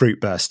filmed fruit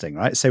bursting,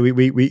 right? So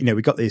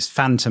we got this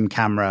phantom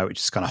camera, which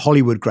is kind of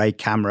Hollywood grade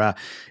camera,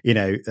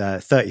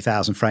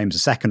 30,000 frames a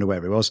second or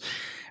whatever it was.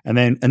 And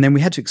then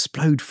we had to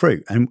explode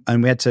fruit, and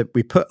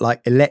we put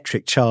like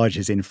electric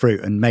charges in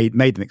fruit and made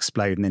them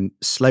explode, and then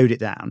slowed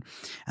it down.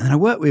 And then I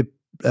worked with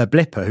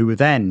Blipper, who were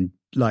then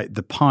like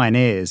the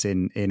pioneers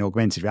in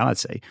augmented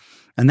reality,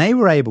 and they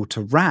were able to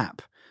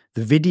wrap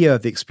the video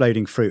of the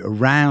exploding fruit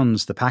around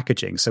the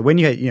packaging. So when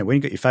you got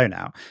your phone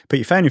out, put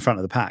your phone in front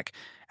of the pack,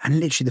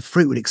 and literally the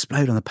fruit would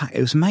explode on the pack.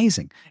 It was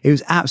amazing. It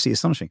was absolutely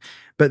astonishing.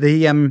 But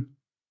the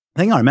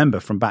thing I remember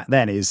from back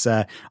then is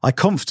I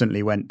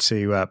confidently went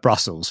to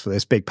Brussels for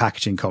this big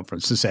packaging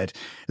conference and said,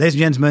 ladies and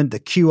gentlemen, the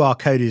QR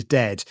code is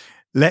dead.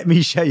 Let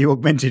me show you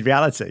augmented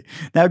reality.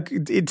 Now,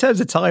 in terms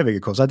of timing,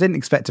 of course, I didn't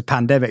expect a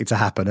pandemic to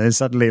happen. And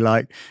suddenly,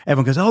 like,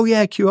 everyone goes, oh,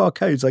 yeah, QR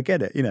codes, I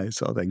get it,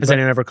 sort of thing. Has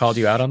anyone ever called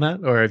you out on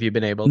that? Or have you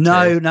been able to?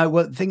 No.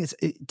 Well, the thing is,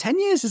 10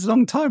 years is a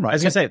long time, right? I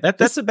was going to say,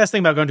 that's the best thing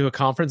about going to a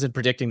conference and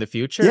predicting the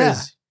future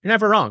is you're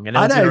never wrong. And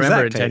no one's going to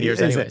remember in 10 years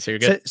anyway, so you're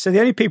good. So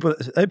the only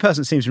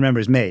person that seems to remember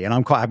is me, and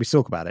I'm quite happy to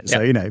talk about it. So,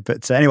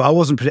 but anyway,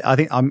 I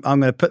think I'm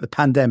going to put the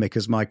pandemic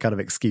as my kind of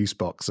excuse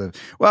box of,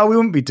 well, we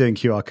wouldn't be doing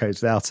QR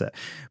codes without it.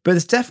 But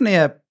there's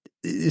definitely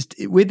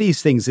with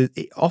these things,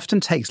 it often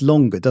takes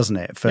longer, doesn't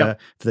it, for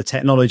the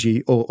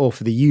technology or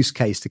for the use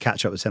case to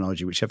catch up with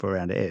technology, whichever way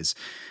around it is.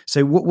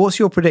 So what's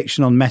your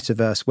prediction on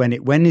Metaverse?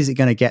 When is it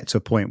going to get to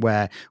a point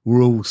where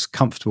we're all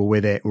comfortable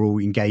with it, we're all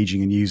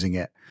engaging and using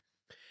it?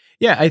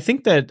 Yeah, I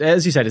think that,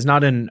 as you said, it's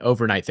not an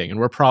overnight thing. And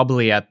we're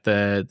probably at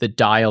the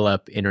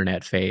dial-up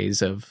internet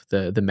phase of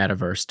the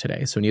metaverse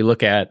today. So when you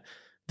look at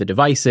the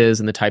devices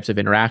and the types of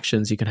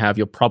interactions you can have,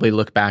 you'll probably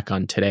look back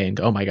on today and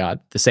go, oh my God,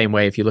 the same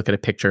way if you look at a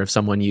picture of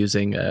someone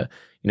using the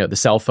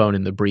cell phone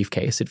in the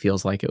briefcase, it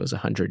feels like it was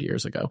 100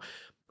 years ago.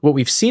 What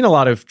we've seen a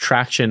lot of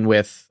traction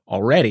with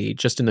already,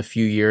 just in the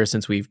few years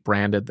since we've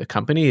branded the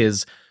company,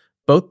 is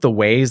both the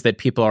ways that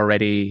people are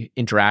already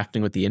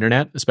interacting with the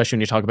internet, especially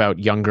when you talk about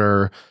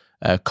younger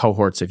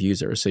cohorts of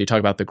users. So you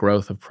talk about the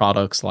growth of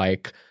products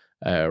like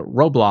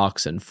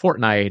Roblox and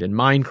Fortnite and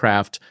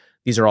Minecraft.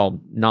 These are all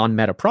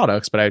non-meta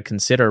products, but I would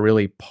consider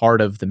really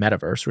part of the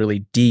metaverse, really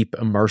deep,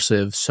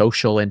 immersive,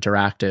 social,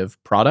 interactive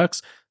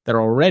products that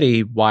are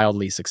already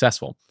wildly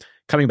successful.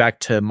 Coming back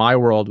to my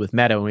world with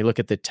Meta, when we look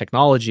at the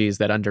technologies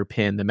that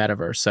underpin the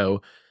metaverse,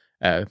 so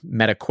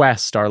Meta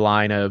Quest, our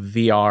line of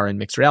VR and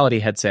mixed reality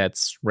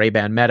headsets,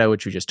 Ray-Ban Meta,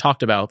 which we just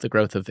talked about, the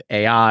growth of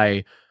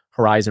AI,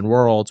 Horizon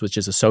Worlds, which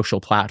is a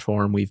social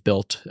platform we've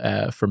built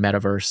for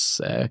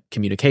metaverse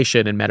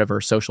communication and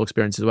metaverse social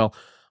experience as well.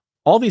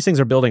 All these things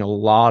are building a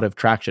lot of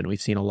traction.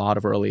 We've seen a lot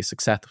of early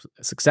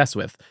success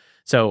with.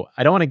 So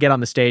I don't want to get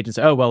on the stage and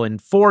say, oh, well, in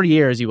 4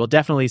 years, you will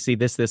definitely see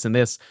this, this, and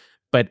this.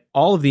 But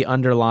all of the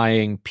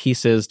underlying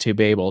pieces to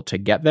be able to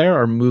get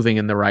there are moving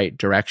in the right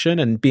direction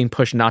and being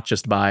pushed not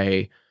just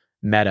by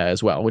Meta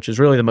as well, which is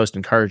really the most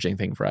encouraging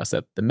thing for us,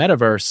 that the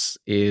metaverse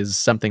is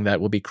something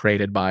that will be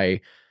created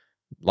by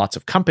lots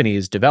of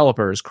companies,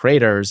 developers,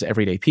 creators,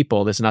 everyday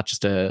people. This is not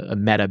just a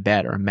meta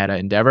bet or a meta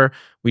endeavor.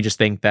 We just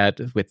think that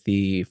with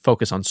the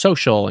focus on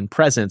social and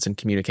presence and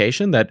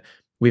communication, that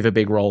we have a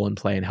big role in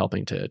play in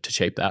helping to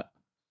shape that.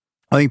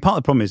 I think part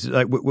of the problem is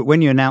like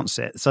when you announce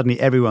it, suddenly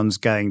everyone's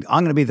going,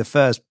 I'm going to be the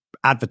first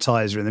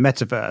advertiser in the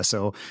metaverse,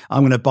 or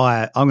I'm going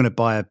to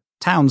buy a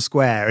town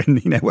square and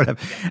whatever,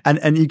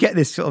 and you get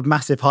this sort of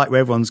massive hype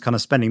where everyone's kind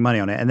of spending money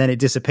on it, and then it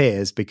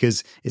disappears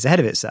because it's ahead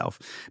of itself.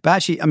 But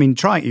actually, I mean,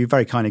 you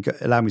very kindly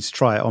allowed me to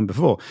try it on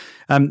before.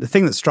 The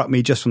thing that struck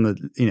me just from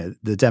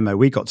the demo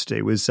we got to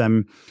do was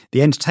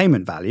the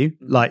entertainment value,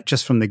 like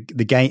just from the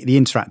game, the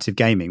interactive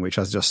gaming, which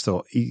I just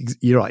thought,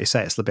 you're right, you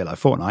say it's a bit like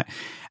Fortnite.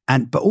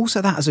 But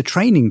also that as a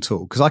training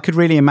tool, because I could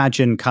really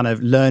imagine kind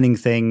of learning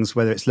things,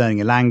 whether it's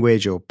learning a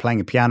language or playing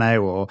a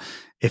piano, or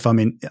if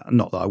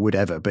not that I would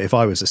ever, but if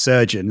I was a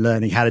surgeon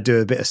learning how to do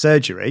a bit of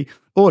surgery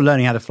or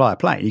learning how to fly a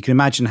plane, you can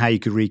imagine how you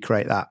could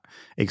recreate that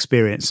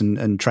experience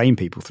and train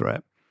people through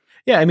it.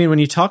 Yeah, I mean, when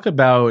you talk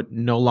about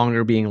no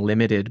longer being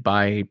limited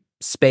by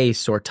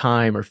space or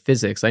time or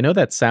physics, I know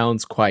that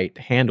sounds quite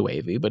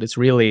hand-wavy, but it's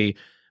really,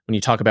 when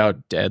you talk about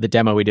the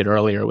demo we did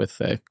earlier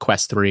with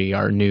Quest 3,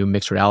 our new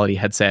mixed reality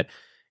headset,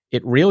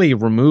 it really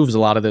removes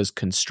a lot of those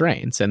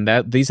constraints. And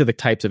that these are the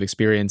types of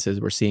experiences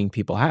we're seeing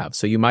people have.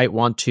 So you might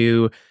want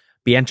to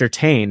be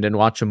entertained and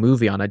watch a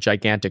movie on a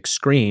gigantic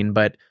screen,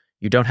 but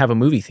you don't have a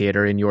movie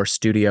theater in your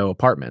studio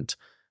apartment.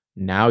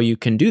 Now you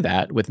can do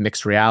that with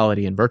mixed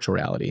reality and virtual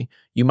reality.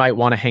 You might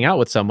want to hang out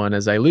with someone,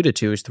 as I alluded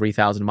to, who's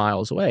 3,000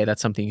 miles away.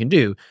 That's something you can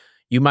do.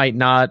 You might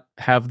not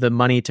have the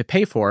money to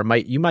pay for.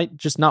 You might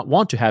just not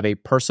want to have a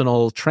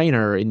personal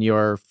trainer in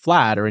your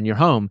flat or in your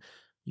home.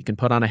 You can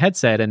put on a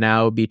headset and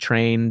now be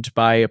trained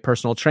by a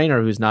personal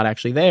trainer who's not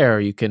actually there.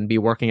 You can be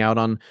working out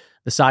on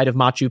the side of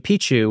Machu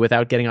Picchu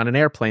without getting on an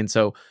airplane.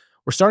 So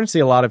we're starting to see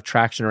a lot of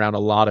traction around a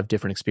lot of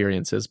different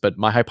experiences. But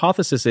my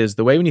hypothesis is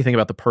the way when you think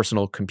about the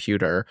personal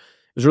computer,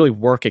 it was really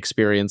work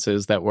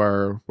experiences that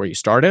were where you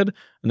started,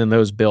 and then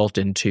those built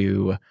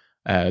into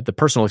the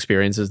personal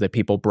experiences that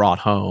people brought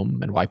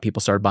home and why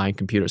people started buying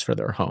computers for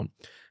their home.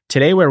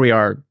 Today, where we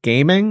are,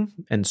 gaming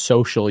and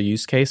social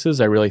use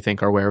cases, I really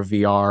think are where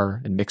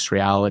VR and mixed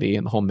reality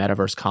and the whole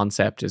metaverse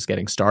concept is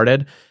getting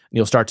started. And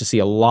you'll start to see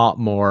a lot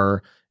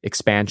more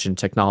expansion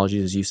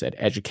technologies, as you said,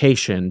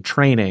 education,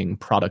 training,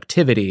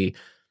 productivity,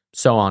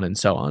 so on and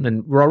so on.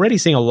 And we're already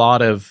seeing a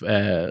lot of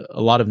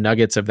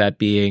nuggets of that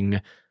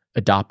being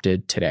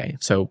adopted today.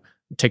 So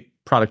take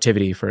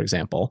productivity, for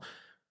example.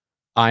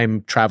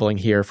 I'm traveling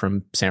here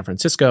from San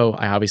Francisco.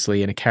 I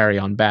obviously, in a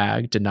carry-on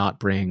bag, did not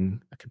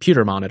bring a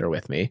computer monitor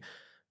with me.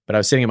 But I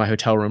was sitting in my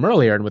hotel room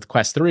earlier, and with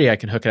Quest 3, I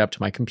can hook it up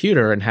to my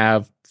computer and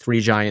have 3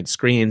 giant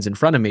screens in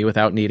front of me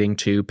without needing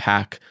to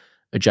pack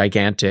a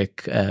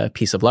gigantic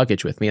piece of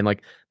luggage with me. And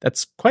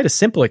that's quite a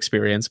simple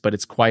experience, but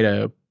it's quite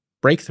a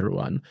breakthrough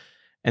one.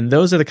 And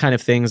those are the kind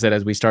of things that,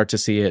 as we start to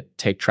see it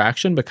take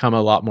traction, become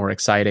a lot more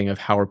exciting of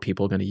how are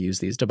people going to use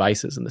these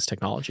devices and this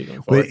technology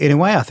going forward. Well, in a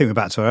way, I think we're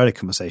back to our earlier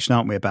conversation,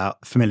 aren't we,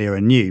 about familiar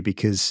and new?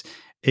 Because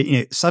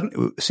as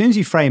soon as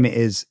you frame it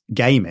as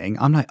gaming,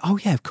 I'm like, oh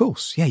yeah, of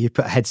course. Yeah, you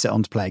put a headset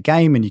on to play a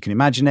game and you can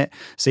imagine it.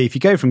 So if you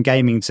go from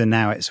gaming to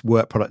now it's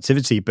work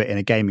productivity, but in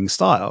a gaming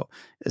style,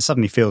 it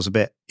suddenly feels a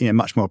bit,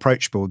 much more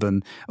approachable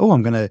than, oh,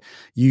 I'm going to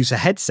use a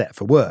headset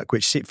for work,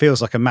 which it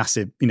feels like a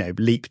massive,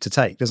 leap to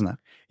take, doesn't it?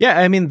 Yeah,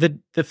 I mean,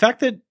 the fact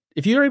that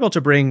if you're able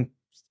to bring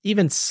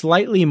even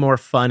slightly more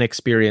fun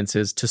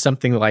experiences to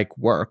something like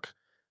work,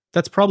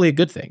 that's probably a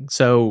good thing.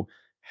 So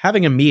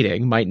having a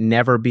meeting might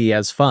never be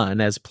as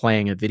fun as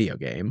playing a video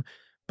game,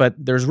 but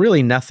there's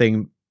really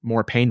nothing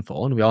more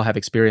painful, and we all have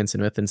experience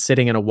in it, than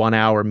sitting in a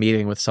 1-hour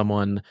meeting with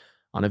someone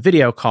on a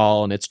video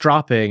call and it's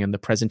dropping and the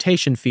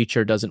presentation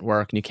feature doesn't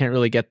work and you can't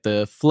really get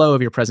the flow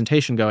of your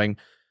presentation going.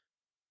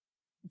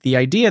 The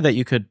idea that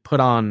you could put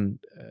on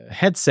a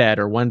headset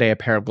or one day a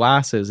pair of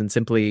glasses and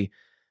simply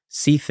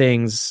see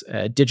things,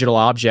 digital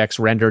objects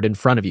rendered in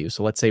front of you.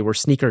 So let's say we're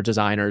sneaker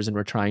designers and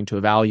we're trying to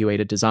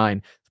evaluate a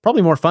design. It's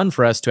probably more fun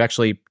for us to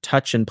actually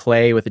touch and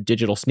play with a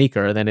digital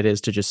sneaker than it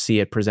is to just see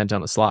it present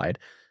on a slide.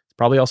 It's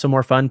probably also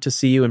more fun to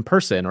see you in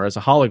person or as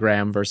a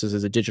hologram versus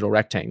as a digital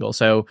rectangle.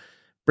 So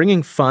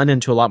bringing fun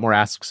into a lot more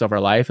aspects of our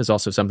life is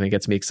also something that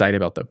gets me excited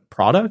about the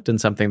product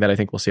and something that I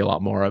think we'll see a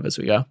lot more of as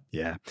we go.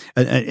 Yeah.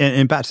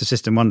 And back to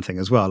System 1 thing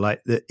as well,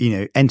 like,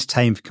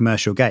 entertain for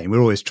commercial gain.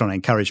 We're always trying to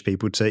encourage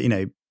people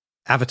to,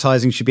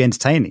 advertising should be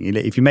entertaining.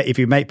 If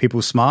you make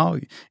people smile,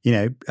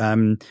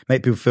 make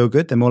people feel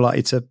good, they're more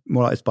likely to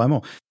buy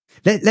more.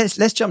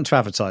 Let's jump to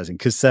advertising,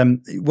 because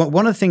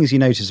one of the things you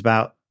notice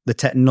about the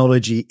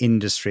technology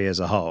industry as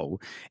a whole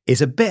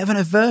is a bit of an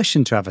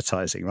aversion to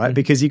advertising, right? Mm-hmm.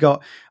 Because you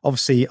got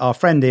obviously our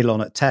friend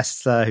Elon at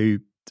Tesla, who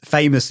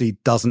famously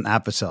doesn't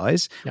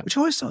advertise, yep. Which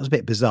I always thought was a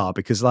bit bizarre,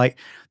 because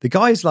the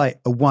guy's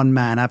like a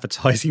one-man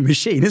advertising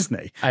machine, isn't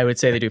he? I would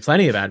say they do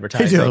plenty of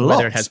advertising,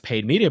 whether it has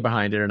paid media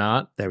behind it or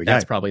not. There we go.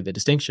 That's probably the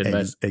distinction.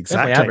 But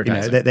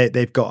exactly.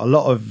 They've got a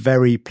lot of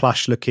very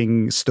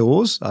plush-looking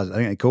stores, I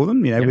think they call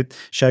them, yep. With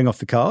showing off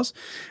the cars.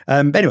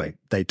 But anyway,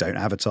 they don't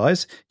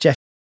advertise. Jeff,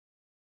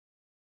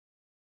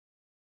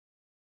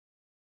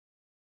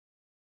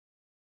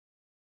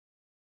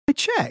 I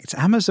checked,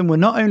 Amazon were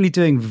not only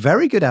doing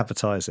very good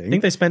advertising. I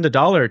think they spend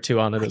 $1 or $2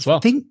 on it as well. I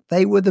think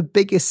they were the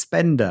biggest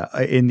spender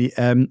in the.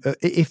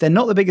 If they're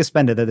not the biggest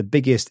spender, they're the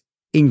biggest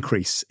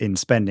increase in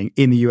spending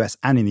in the US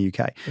and in the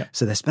UK. Yeah.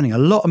 So they're spending a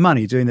lot of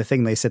money doing the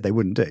thing they said they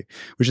wouldn't do,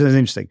 which is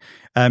interesting.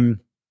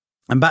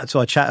 And back to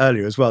our chat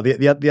earlier as well.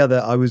 The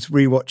other, I was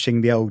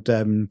rewatching the old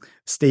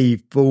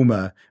Steve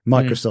Ballmer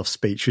Microsoft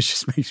speech, which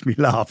just makes me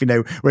laugh.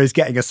 Where he's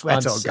getting a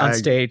sweat on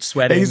stage,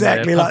 sweating,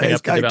 exactly like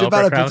it's going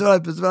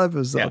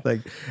developers sort of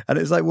thing. And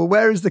it's like, well,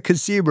 where is the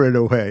consumer in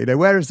all here?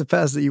 Where is the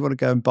person that you want to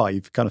go and buy?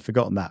 You've kind of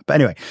forgotten that. But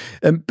anyway,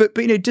 but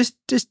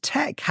does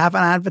tech have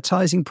an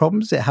advertising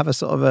problem? Does it have a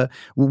sort of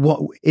what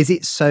is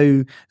it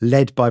so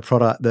led by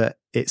product that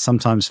it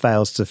sometimes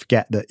fails to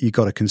forget that you've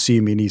got a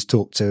consumer you need to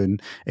talk to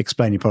and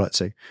explain your product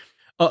to?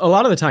 A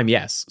lot of the time,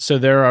 yes. So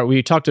we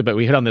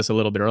hit on this a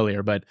little bit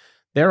earlier, but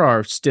there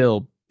are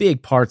still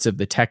big parts of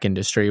the tech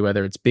industry,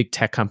 whether it's big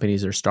tech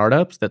companies or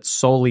startups, that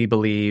solely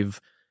believe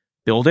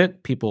build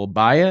it, people will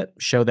buy it,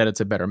 show that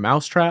it's a better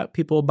mousetrap,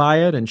 people will buy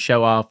it, and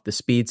show off the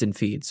speeds and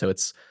feeds. So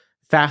it's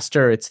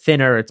faster, it's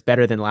thinner, it's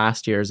better than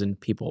last year's, and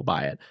people will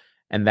buy it.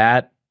 And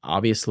that,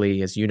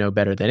 obviously, as you know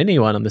better than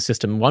anyone on the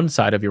System 1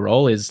 side of your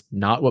role, is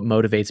not what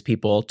motivates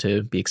people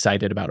to be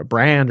excited about a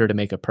brand or to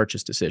make a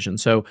purchase decision.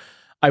 So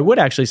I would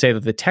actually say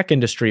that the tech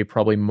industry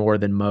probably more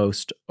than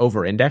most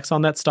over-index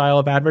on that style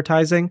of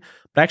advertising,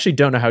 but I actually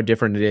don't know how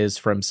different it is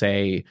from,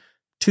 say,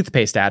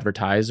 toothpaste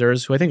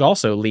advertisers, who I think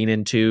also lean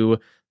into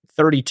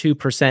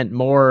 32%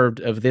 more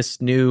of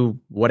this new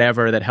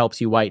whatever that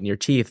helps you whiten your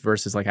teeth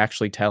versus like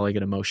actually telling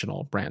an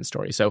emotional brand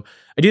story. So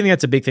I do think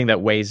that's a big thing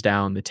that weighs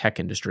down the tech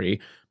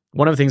industry.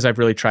 One of the things I've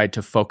really tried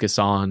to focus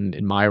on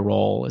in my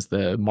role as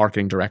the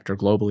marketing director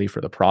globally for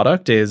the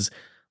product is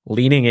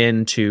leaning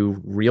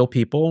into real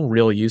people,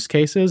 real use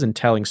cases, and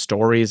telling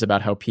stories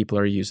about how people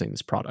are using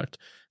this product.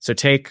 So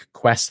take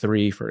Quest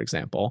 3, for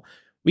example.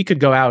 We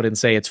could go out and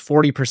say it's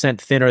 40%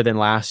 thinner than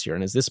last year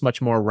and is this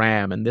much more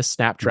RAM and this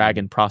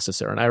Snapdragon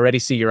processor. And I already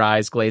see your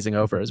eyes glazing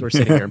over as we're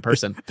sitting here in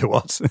person.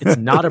 It's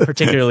not a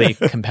particularly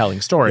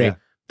compelling story. Yeah.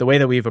 The way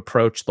that we've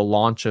approached the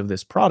launch of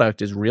this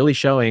product is really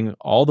showing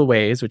all the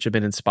ways which have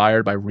been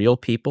inspired by real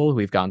people who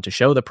we've gotten to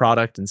show the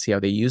product and see how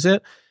they use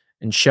it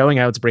and showing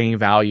how it's bringing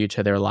value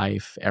to their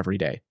life every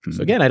day. Mm-hmm.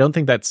 So again, I don't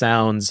think that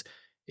sounds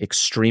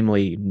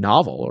extremely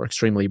novel or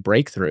extremely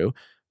breakthrough,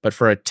 but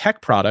for a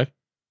tech product,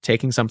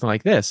 taking something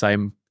like this,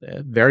 I'm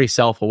very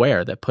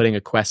self-aware that putting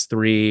a Quest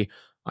 3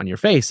 on your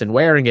face and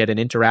wearing it and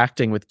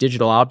interacting with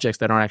digital objects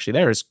that aren't actually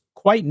there is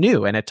quite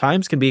new and at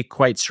times can be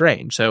quite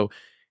strange. So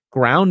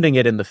grounding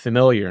it in the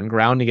familiar and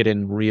grounding it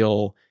in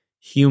real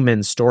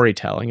human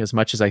storytelling, as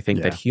much as I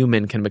think that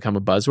human can become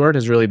a buzzword,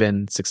 has really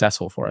been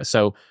successful for us.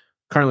 So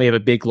currently have a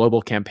big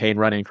global campaign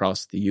running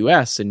across the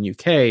US and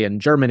UK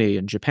and Germany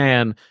and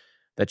Japan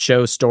that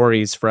shows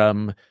stories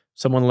from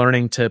someone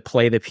learning to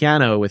play the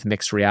piano with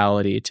mixed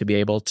reality, to be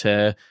able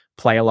to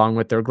play along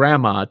with their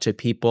grandma, to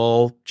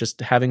people just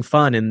having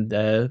fun in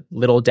the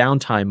little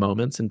downtime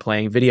moments and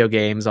playing video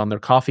games on their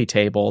coffee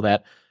table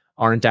that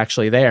aren't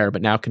actually there,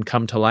 but now can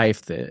come to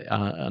life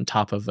on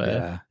top of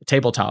a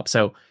tabletop.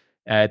 So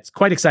it's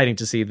quite exciting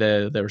to see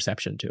the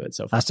reception to it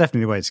so far. That's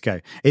definitely the way to go.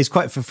 It's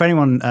quite, for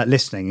anyone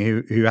listening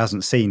who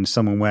hasn't seen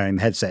someone wearing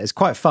the headset, it's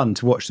quite fun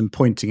to watch them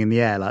pointing in the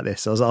air like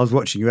this. I was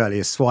watching you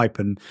earlier swipe,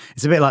 and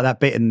it's a bit like that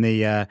bit in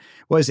the,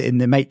 what is it, in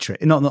the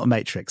Matrix? Not the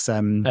Matrix.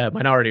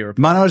 Minority Report.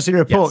 Minority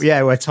Report,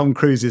 yes. Where Tom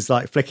Cruise is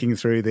like flicking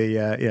through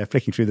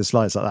the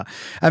slides like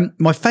that.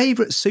 My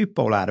favourite Super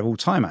Bowl ad of all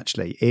time,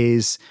 actually,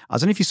 is, I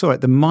don't know if you saw it,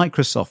 the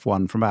Microsoft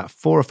one from about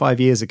 4 or 5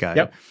 years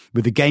ago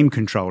with the game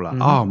controller.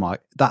 Mm-hmm. Oh my,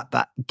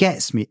 that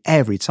gets me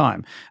every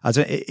time.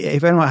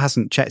 If anyone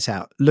hasn't checked it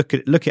out, look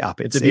it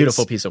up. It's a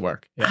beautiful piece of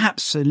work. Yeah.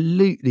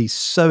 Absolutely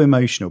so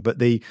emotional. But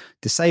the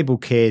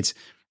disabled kid,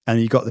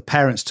 and you got the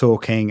parents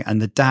talking,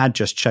 and the dad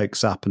just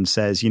chokes up and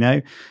says,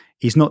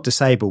 he's not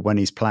disabled when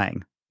he's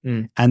playing.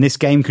 And this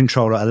game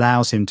controller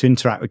allows him to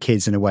interact with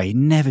kids in a way he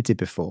never did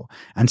before,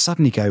 and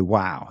suddenly go,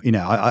 wow.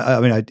 I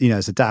mean,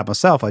 as a dad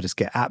myself, I just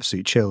get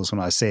absolute chills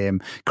when I see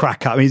him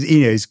crack up. I mean,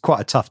 he's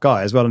quite a tough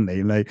guy as well,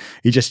 isn't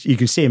he? You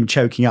can see him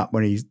choking up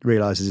when he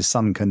realizes his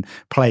son can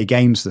play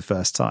games for the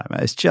first time.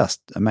 It's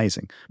just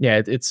amazing.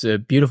 Yeah, it's a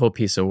beautiful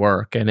piece of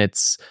work, and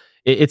it's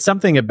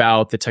something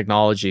about the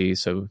technology,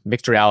 so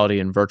mixed reality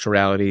and virtual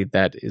reality,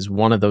 that is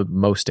one of the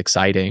most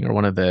exciting or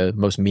one of the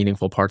most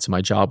meaningful parts of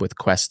my job with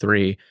Quest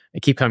 3. I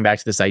keep coming back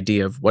to this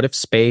idea of what if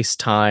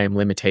space-time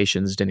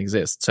limitations didn't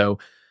exist? So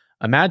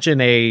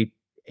imagine a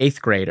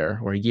 8th grader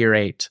or year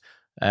 8,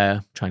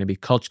 trying to be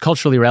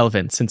culturally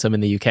relevant since I'm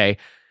in the UK,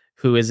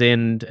 who is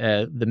in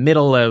the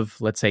middle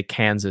of, let's say,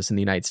 Kansas in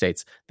the United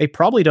States. They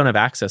probably don't have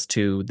access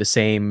to the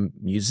same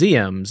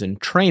museums and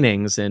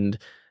trainings and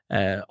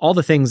all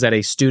the things that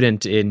a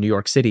student in New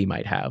York City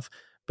might have.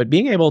 But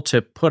being able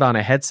to put on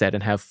a headset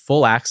and have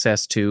full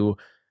access to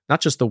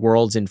not just the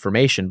world's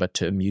information, but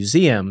to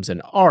museums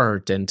and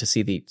art, and to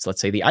see let's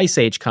say the Ice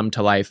Age come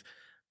to life,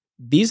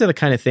 these are the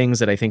kind of things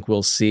that I think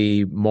we'll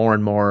see more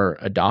and more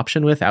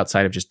adoption with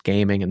outside of just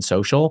gaming and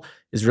social,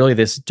 is really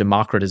this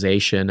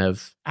democratization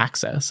of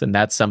access. And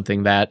that's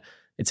something that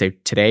I'd say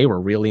today we're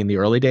really in the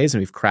early days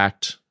and we've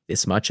cracked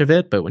this much of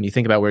it. But when you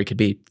think about where it could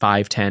be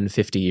 5, 10,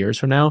 50 years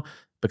from now,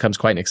 becomes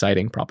quite an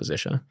exciting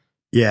proposition.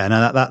 Yeah,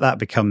 no, that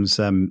becomes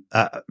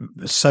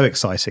so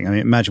exciting. I mean,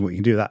 imagine what you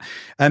can do with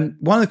that.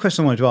 One of the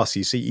questions I wanted to ask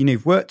you, so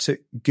you've worked at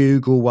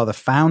Google while the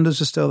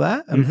founders are still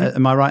there.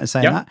 Am I right in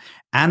saying that?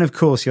 And of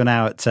course, you're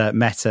now at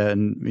Meta,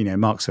 and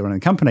Mark's still running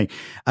the company.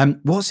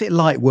 What's it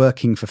like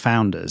working for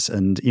founders?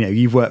 And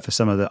you've worked for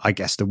some of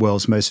the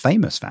world's most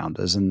famous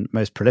founders and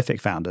most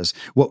prolific founders.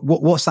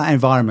 What's that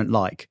environment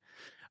like?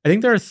 I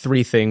think there are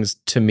 3 things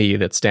to me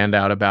that stand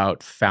out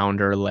about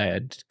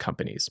founder-led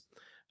companies.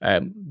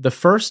 The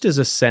first is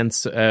a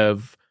sense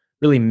of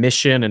really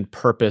mission and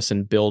purpose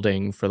and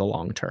building for the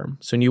long term.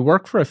 So when you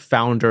work for a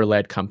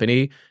founder-led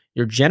company,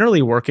 you're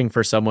generally working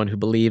for someone who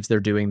believes they're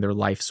doing their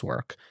life's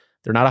work.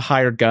 They're not a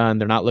hired gun.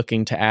 They're not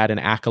looking to add an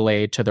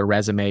accolade to their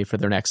resume for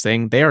their next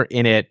thing. They are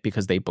in it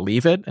because they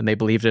believe it, and they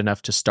believed it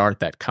enough to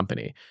start that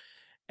company.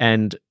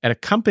 And at a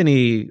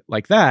company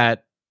like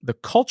that, the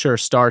culture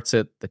starts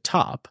at the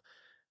top,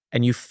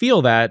 and you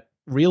feel that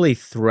really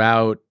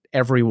throughout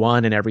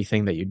everyone and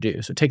everything that you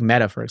do. So take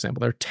Meta, for example.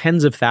 There are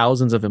tens of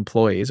thousands of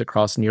employees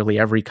across nearly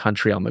every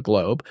country on the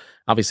globe.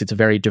 Obviously, it's a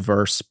very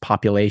diverse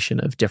population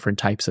of different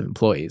types of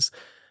employees.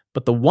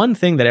 But the one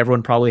thing that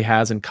everyone probably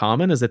has in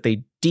common is that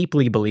they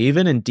deeply believe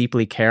in and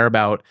deeply care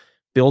about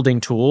building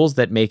tools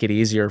that make it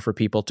easier for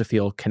people to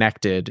feel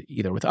connected,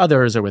 either with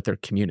others or with their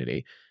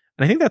community.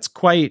 And I think that's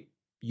quite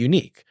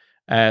unique.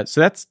 So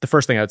that's the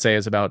first thing I would say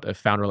is about a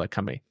founder-led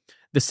company.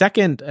 The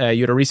second,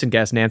 you had a recent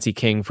guest, Nancy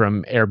King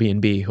from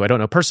Airbnb, who I don't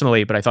know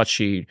personally, but I thought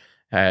she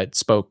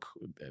spoke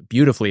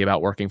beautifully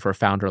about working for a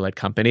founder-led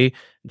company.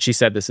 And she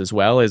said this as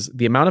well, is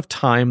the amount of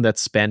time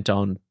that's spent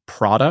on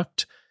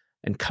product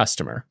and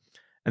customer.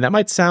 And that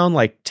might sound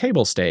like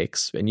table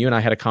stakes. And you and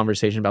I had a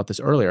conversation about this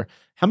earlier.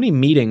 How many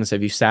meetings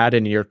have you sat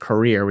in your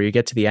career where you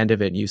get to the end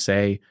of it and you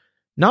say,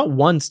 not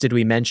once did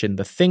we mention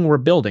the thing we're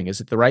building.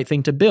 Is it the right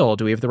thing to build?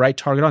 Do we have the right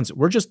target audience?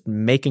 We're just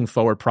making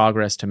forward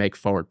progress to make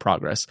forward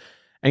progress.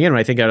 And again,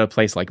 when I think about a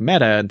place like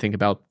Meta and think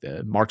about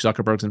Mark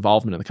Zuckerberg's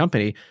involvement in the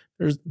company,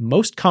 there's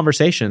most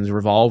conversations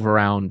revolve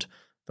around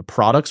the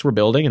products we're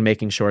building and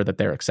making sure that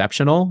they're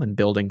exceptional and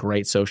building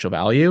great social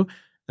value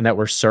and that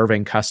we're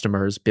serving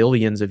customers,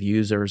 billions of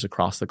users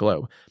across the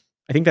globe.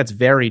 I think that's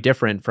very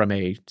different from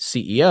a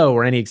CEO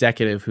or any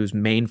executive whose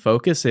main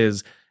focus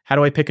is, how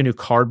do I pick a new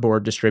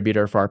cardboard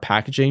distributor for our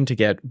packaging to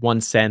get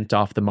 1 cent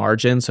off the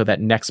margin so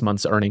that next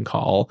month's earning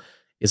call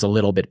is a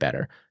little bit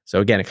better? So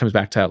again, it comes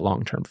back to that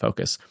long-term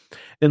focus.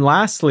 Then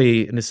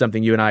lastly, and this is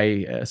something you and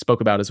I spoke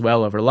about as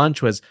well over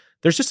lunch, was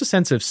there's just a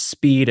sense of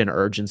speed and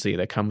urgency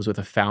that comes with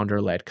a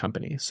founder-led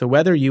company. So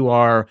whether you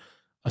are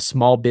a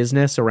small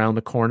business around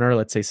the corner,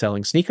 let's say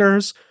selling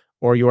sneakers,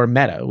 or you're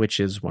Meta, which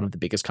is one of the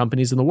biggest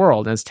companies in the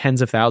world and has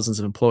tens of thousands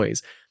of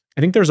employees,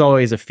 I think there's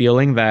always a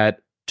feeling that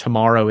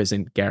tomorrow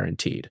isn't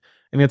guaranteed.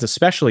 I think that's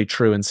especially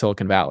true in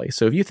Silicon Valley.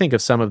 So if you think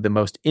of some of the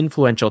most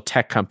influential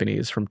tech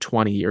companies from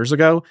 20 years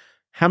ago,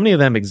 how many of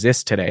them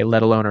exist today,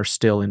 let alone are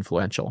still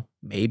influential?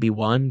 Maybe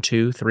 1,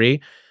 2,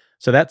 3.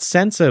 So that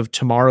sense of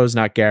tomorrow's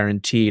not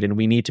guaranteed and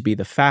we need to be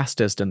the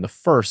fastest and the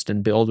first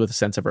and build with a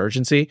sense of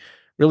urgency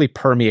really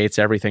permeates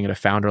everything at a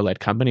founder-led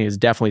company. Is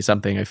definitely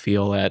something I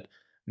feel at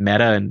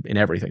Meta and in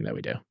everything that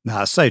we do.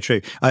 That's so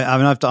true. I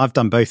mean, I've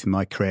done both in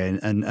my career,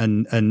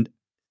 and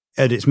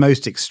at its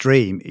most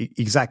extreme,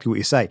 exactly what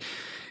you say.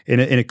 In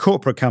a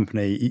corporate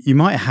company, you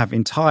might have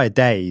entire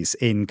days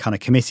in kind of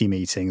committee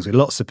meetings with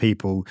lots of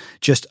people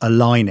just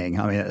aligning.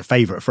 I mean, a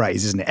favorite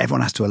phrase, isn't it?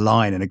 Everyone has to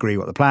align and agree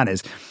what the plan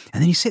is.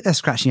 And then you sit there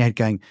scratching your head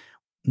going,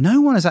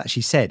 no one has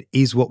actually said,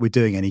 is what we're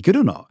doing any good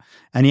or not?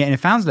 And yet in a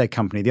founder-led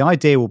company, the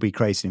idea will be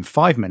created in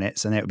 5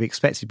 minutes and it will be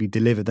expected to be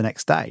delivered the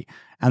next day.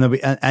 And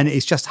and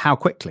it's just how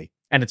quickly.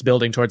 And it's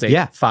building towards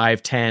a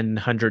 5, 10,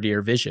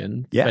 100-year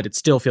vision, but it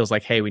still feels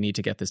like, hey, we need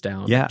to get this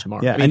down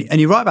tomorrow. Yeah, I mean,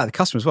 and you're right about the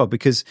customer as well,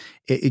 because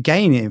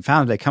again, in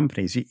founder-led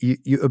companies,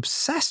 you're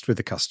obsessed with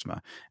the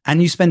customer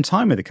and you spend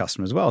time with the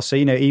customer as well. So,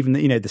 even the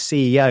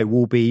CEO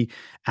will be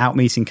out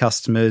meeting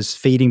customers,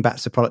 feeding back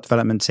to product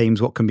development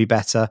teams what can be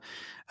better.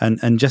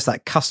 And just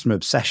that customer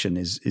obsession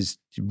is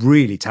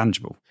really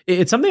tangible.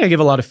 It's something I give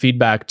a lot of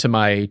feedback to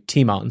my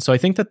team on. So I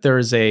think that there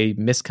is a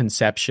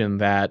misconception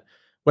that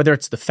whether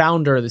it's the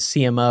founder, the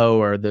CMO,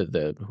 or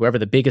the whoever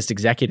the biggest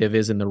executive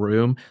is in the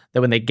room,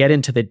 that when they get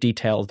into the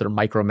details, they're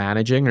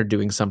micromanaging or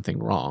doing something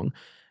wrong.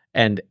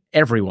 And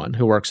everyone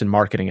who works in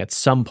marketing at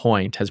some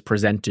point has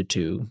presented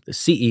to the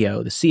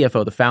CEO, the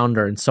CFO, the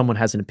founder, and someone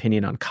has an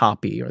opinion on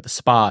copy or the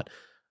spot.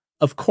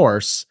 Of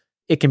course,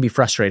 it can be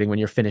frustrating when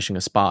you're finishing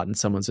a spot and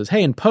someone says,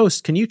 hey, in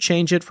post, can you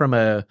change it from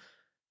a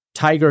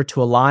tiger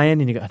to a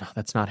lion? And you go, no,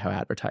 that's not how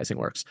advertising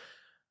works.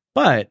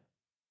 But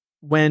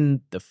when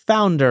the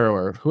founder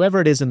or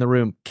whoever it is in the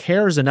room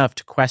cares enough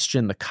to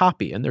question the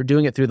copy, and they're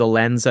doing it through the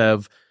lens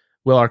of,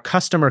 will our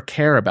customer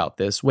care about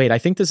this? Wait, I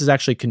think this is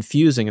actually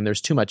confusing and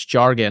there's too much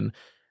jargon.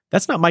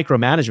 That's not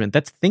micromanagement.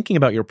 That's thinking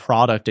about your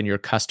product and your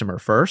customer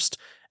first.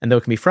 And though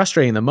it can be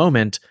frustrating in the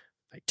moment,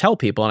 I tell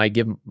people, and I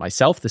give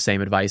myself the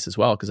same advice as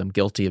well, because I'm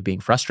guilty of being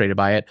frustrated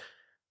by it.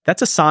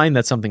 That's a sign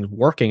that something's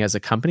working as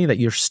a company, that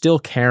you're still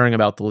caring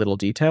about the little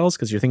details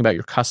because you're thinking about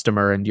your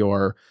customer and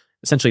your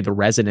essentially the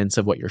resonance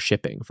of what you're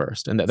shipping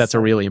first. And that's a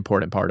really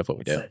important part of what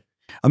we do.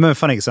 I remember a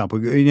funny example,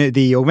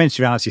 the augmented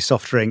reality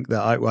soft drink that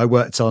I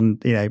worked on,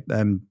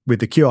 with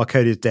the QR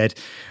code is dead,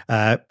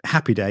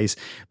 happy days.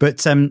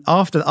 But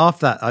after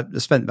that, I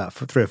spent about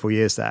 3 or 4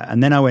 years there.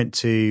 And then I went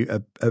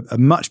to a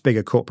much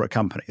bigger corporate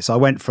company. So I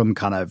went from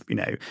kind of,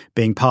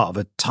 being part of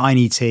a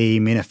tiny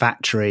team in a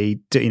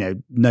factory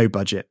to, no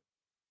budget,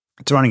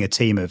 to running a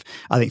team of,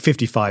 I think,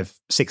 55,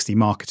 60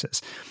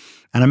 marketers.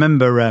 And I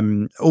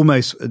remember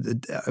almost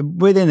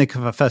within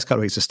the first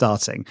couple of weeks of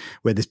starting,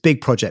 with this big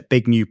project,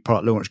 big new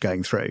product launch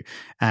going through,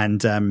 and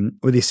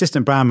the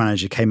assistant brand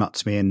manager came up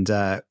to me and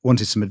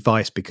wanted some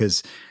advice,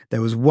 because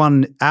there was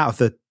one out of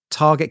the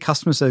target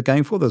customers they were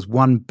going for, there was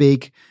one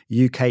big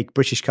UK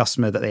British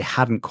customer that they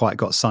hadn't quite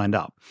got signed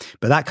up.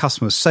 But that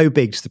customer was so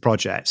big to the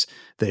project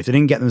that if they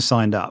didn't get them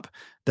signed up,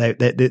 they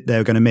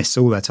were going to miss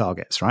all their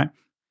targets, right?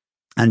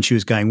 And she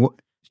was going,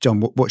 John,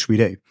 what should we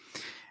do?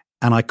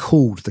 And I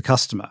called the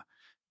customer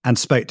and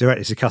spoke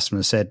directly to the customer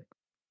and said,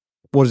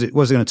 what's it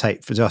going to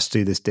take for us to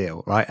do this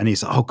deal, right? And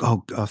he's like,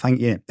 oh, thank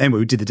you.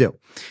 Anyway, we did the deal.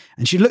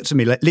 And she looked at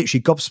me like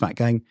literally gobsmacked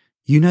going,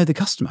 you know the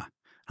customer.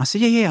 I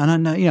said, yeah.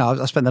 And I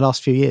know, I spent the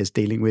last few years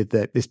dealing with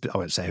this, I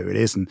won't say who it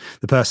is and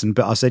the person,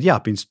 but I said, yeah,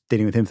 I've been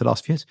dealing with him for the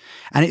last few years.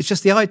 And it's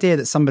just the idea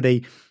that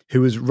somebody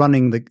who was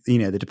running the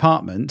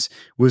department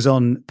was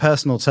on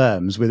personal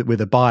terms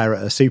with a buyer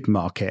at a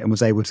supermarket and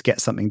was able to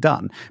get something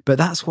done. But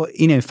that's what,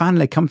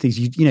 fan-led companies,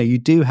 you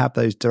do have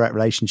those direct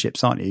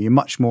relationships, aren't you? You're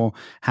much more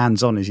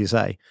hands-on, as you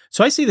say.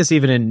 So I see this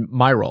even in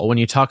my role when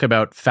you talk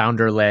about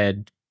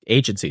founder-led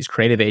agencies,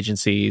 creative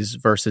agencies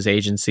versus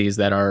agencies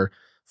that are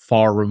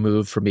far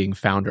removed from being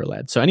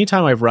founder-led. So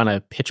anytime I've run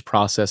a pitch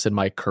process in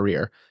my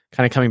career,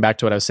 kind of coming back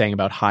to what I was saying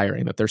about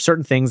hiring, that there's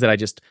certain things that I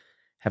just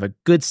have a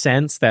good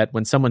sense that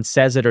when someone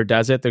says it or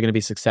does it, they're going to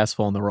be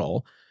successful in the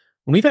role.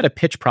 When we've had a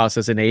pitch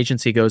process, an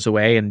agency goes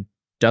away and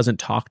doesn't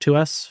talk to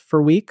us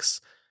for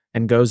weeks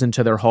and goes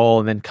into their hole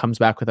and then comes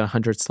back with a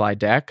 100-slide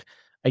deck,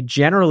 I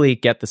generally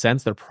get the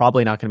sense they're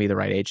probably not going to be the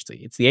right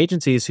agency. It's the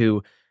agencies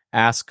who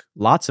ask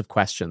lots of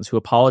questions, who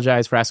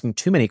apologize for asking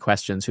too many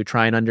questions, who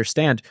try and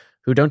understand,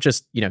 who don't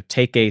just,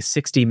 take a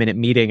 60-minute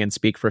meeting and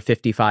speak for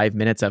 55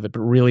 minutes of it, but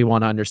really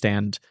want to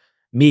understand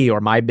me or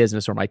my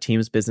business or my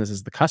team's business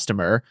as the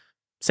customer.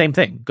 Same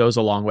thing, goes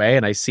a long way.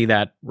 And I see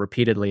that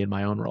repeatedly in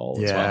my own role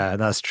as well. Yeah,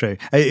 that's true.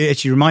 It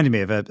actually reminded me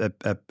of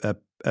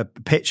a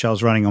pitch I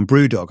was running on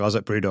Brewdog. I was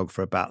at Brewdog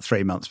for about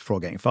 3 months before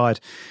getting fired.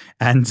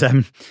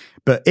 And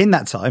but in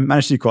that time,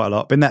 managed to do quite a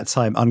lot. But in that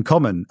time,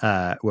 Uncommon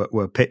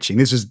were pitching.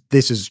 This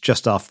was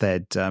just after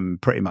they'd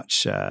pretty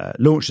much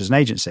launched as an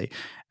agency.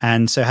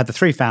 And so I had the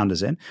three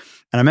founders in. And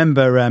I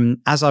remember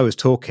as I was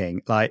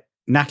talking, like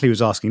Natalie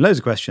was asking loads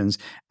of questions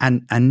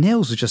and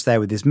Niels was just there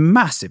with this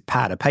massive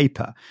pad of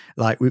paper,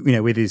 like,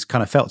 with his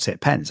kind of felt tip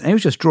pens. And he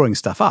was just drawing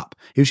stuff up.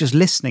 He was just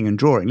listening and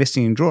drawing.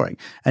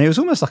 And it was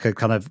almost like a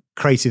kind of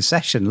creative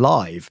session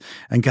live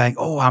and going,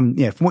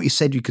 from what you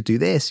said, you could do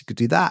this, you could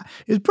do that.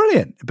 It was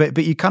brilliant. But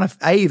you kind of,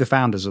 A, the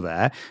founders were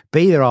there,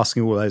 B, they're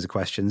asking all those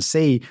questions,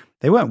 C,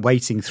 they weren't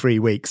waiting 3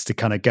 weeks to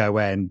kind of go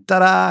away and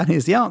ta-da, and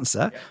here's the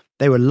answer. Yeah.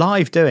 They were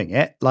live doing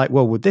it. Like,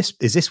 well, is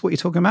this what you're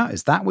talking about?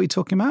 Is that what you're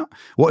talking about?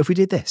 What if we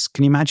did this?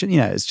 Can you imagine?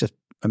 It's just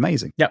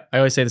amazing. Yeah, I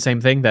always say the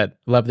same thing, that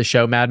love the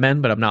show Mad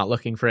Men, but I'm not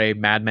looking for a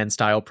Mad Men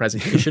style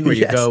presentation where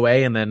you go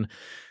away and then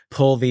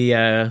pull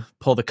the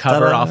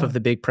cover off of the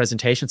big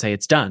presentation, say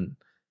it's done.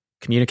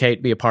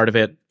 Communicate, be a part of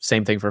it.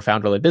 Same thing for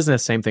founder-led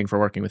business. Same thing for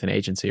working with an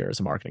agency or as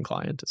a marketing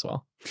client as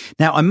well.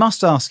 Now, I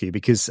must ask you,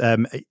 because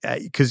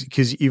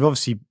you've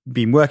obviously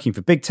been working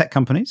for big tech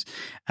companies,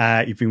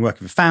 you've been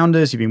working for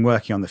founders, you've been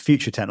working on the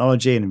future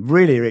technology in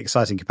really, really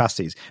exciting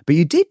capacities. But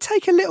you did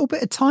take a little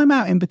bit of time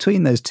out in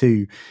between those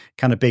two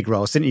kind of big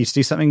roles, didn't you, to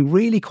do something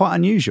really quite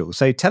unusual?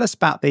 So tell us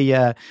about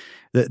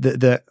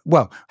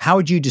how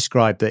would you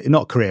describe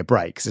not career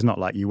break, because it's not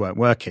like you weren't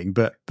working,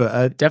 but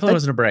definitely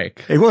wasn't a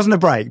break. It wasn't a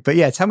break, but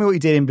yeah, tell me what you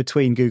did in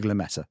between Google and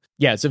Meta.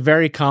 Yeah, it's a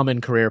very common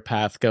career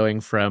path,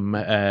 going from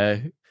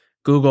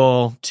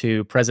Google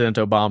to President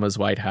Obama's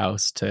White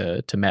House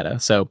to Meta.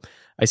 So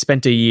I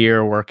spent a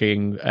year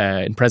working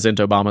in President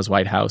Obama's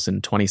White House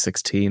in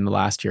 2016, the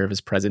last year of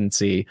his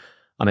presidency,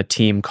 on a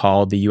team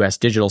called the U.S.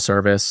 Digital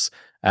Service,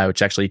 which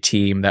is actually a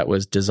team that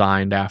was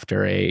designed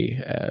after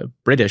a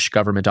British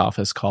government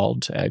office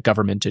called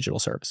Government Digital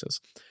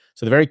Services.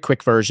 So the very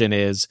quick version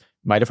is,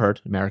 you might have heard,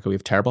 in America, we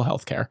have terrible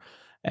healthcare.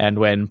 And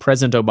when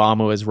President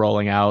Obama was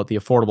rolling out the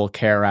Affordable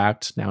Care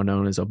Act, now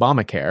known as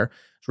Obamacare,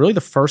 it's really the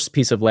first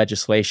piece of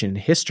legislation in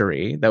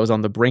history that was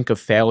on the brink of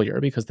failure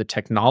because the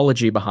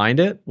technology behind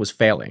it was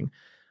failing.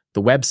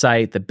 The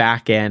website, the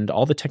back end,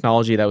 all the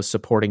technology that was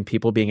supporting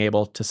people being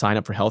able to sign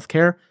up for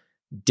healthcare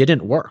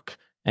didn't work.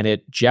 And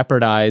it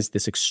jeopardized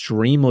this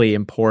extremely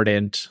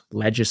important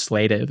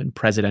legislative and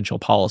presidential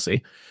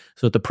policy.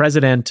 So what the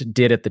president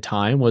did at the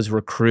time was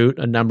recruit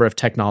a number of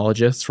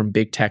technologists from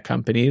big tech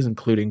companies,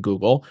 including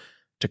Google,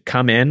 to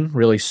come in,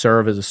 really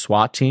serve as a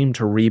SWAT team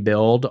to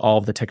rebuild all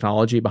of the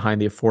technology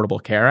behind the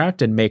Affordable Care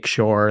Act and make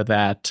sure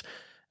that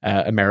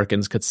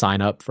Americans could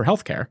sign up for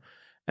healthcare.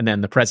 And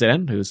then the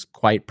president, who's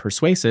quite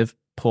persuasive,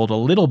 pulled a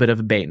little bit of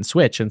a bait and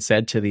switch and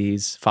said to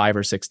these 5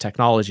 or 6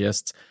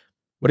 technologists,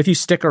 what if you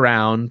stick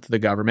around the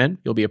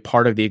government? You'll be a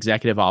part of the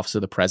executive office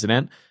of the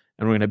president,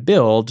 and we're going to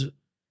build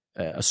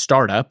a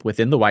startup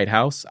within the White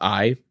House.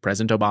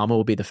 President Obama,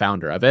 will be the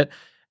founder of it,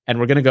 and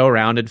we're going to go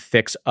around and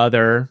fix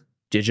other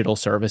digital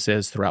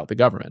services throughout the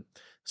government.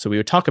 So we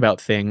would talk about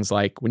things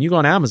like, when you go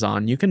on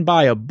Amazon, you can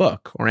buy a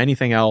book or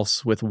anything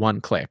else with one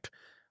click.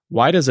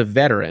 Why does a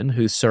veteran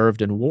who's served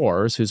in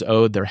wars, who's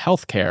owed their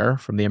health care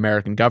from the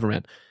American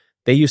government,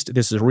 this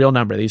is a real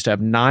number, they used to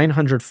have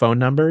 900 phone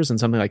numbers and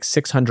something like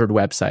 600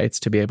 websites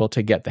to be able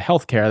to get the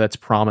healthcare that's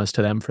promised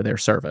to them for their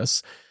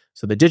service.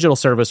 So the digital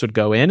service would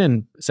go in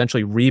and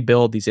essentially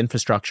rebuild these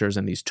infrastructures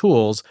and these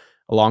tools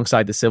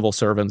alongside the civil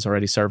servants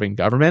already serving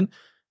government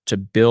to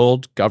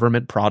build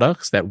government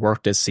products that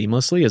worked as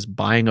seamlessly as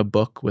buying a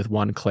book with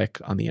one click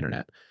on the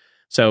internet.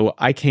 So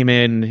I came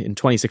in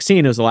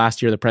 2016, it was the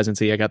last year of the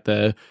presidency. I got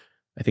I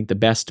think the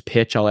best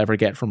pitch I'll ever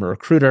get from a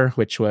recruiter,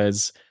 which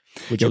was,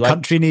 Would Your you like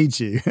country needs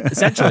you.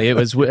 essentially, it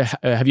was,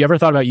 have you ever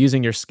thought about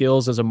using your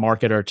skills as a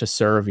marketer to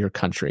serve your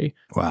country?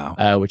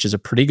 Wow. Which is a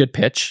pretty good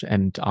pitch.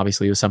 And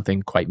obviously, it was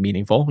something quite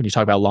meaningful when you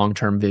talk about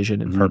long-term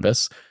vision and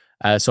purpose.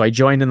 So I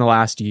joined in the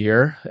last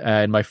year.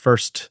 In my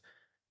first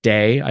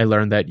day, I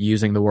learned that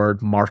using the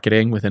word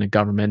marketing within a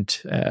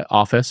government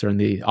office or in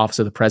the office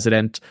of the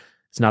president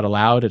is not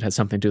allowed. It has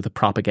something to do with the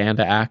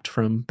Propaganda Act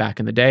from back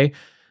in the day.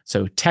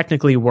 So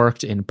technically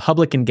worked in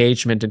public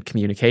engagement and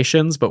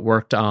communications, but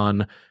worked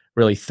on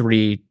really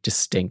three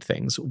distinct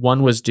things.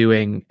 One was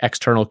doing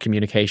external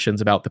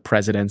communications about the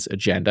president's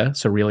agenda.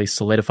 So really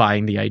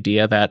solidifying the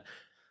idea that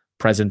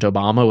President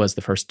Obama was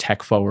the first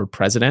tech-forward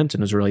president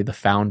and was really the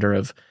founder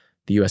of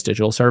the U.S.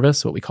 Digital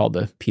Service, what we call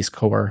the Peace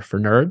Corps for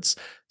nerds.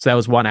 So that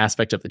was one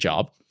aspect of the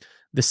job.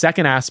 The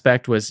second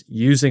aspect was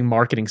using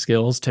marketing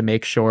skills to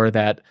make sure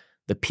that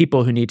the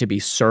people who need to be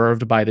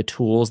served by the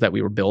tools that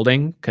we were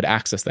building could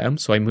access them.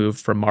 So I moved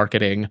from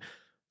marketing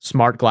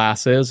smart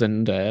glasses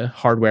and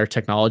hardware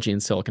technology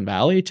in Silicon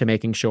Valley to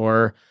making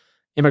sure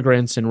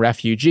immigrants and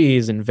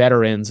refugees and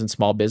veterans and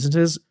small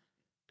businesses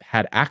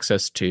had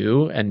access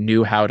to and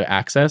knew how to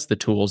access the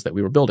tools that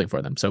we were building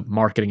for them. So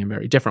marketing in a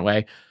very different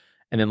way.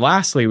 And then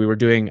lastly, we were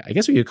doing, I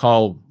guess what you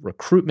call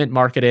recruitment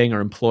marketing or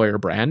employer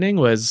branding,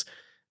 was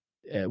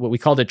what we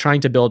called it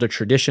trying to build a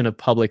tradition of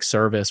public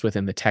service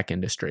within the tech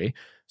industry.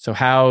 So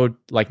how,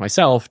 like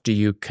myself, do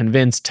you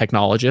convince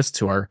technologists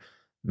who are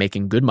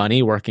making good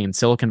money working in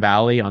Silicon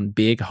Valley on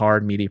big,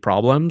 hard, meaty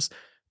problems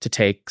to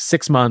take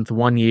 6 months,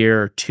 1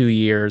 year, 2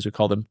 years, we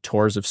call them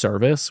tours of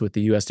service with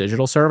the US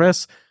Digital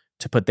Service,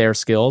 to put their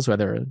skills,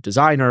 whether a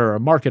designer or a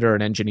marketer or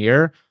an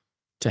engineer,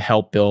 to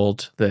help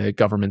build the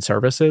government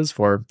services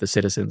for the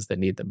citizens that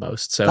need them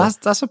most. So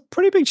that's a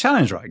pretty big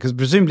challenge, right? Because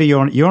presumably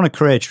you're on a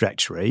career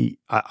trajectory.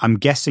 I'm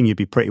guessing you'd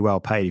be pretty well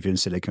paid if you're in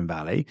Silicon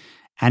Valley,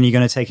 and you're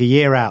going to take a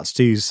year out to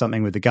do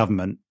something with the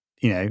government.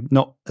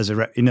 Not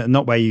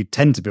not where you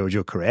tend to build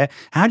your career.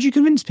 How do you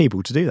convince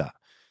people to do that?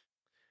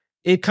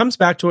 It comes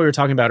back to what we were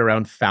talking about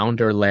around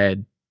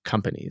founder-led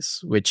companies,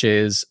 which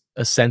is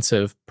a sense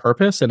of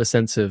purpose and a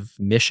sense of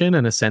mission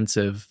and a sense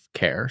of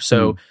care.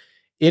 So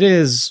it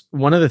is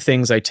one of the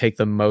things I take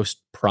the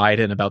most pride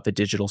in about the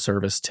digital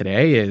service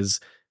today is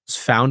it's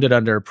founded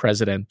under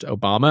President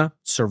Obama,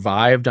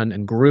 survived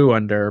and grew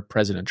under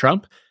President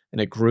Trump,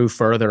 and it grew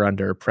further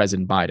under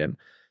President Biden.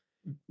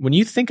 When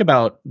you think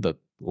about the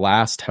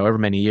last however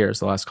many years,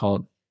 the last call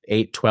it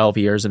 8, 12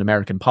 years in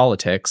American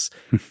politics,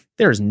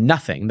 there's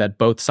nothing that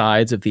both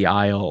sides of the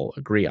aisle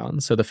agree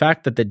on. So the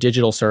fact that the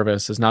digital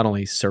service has not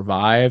only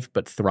survived,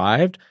 but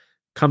thrived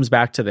comes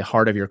back to the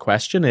heart of your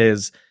question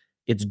is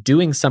it's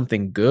doing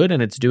something good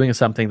and it's doing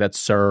something that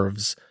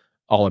serves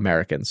all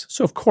Americans.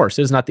 So of course,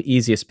 it is not the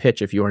easiest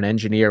pitch if you're an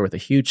engineer with a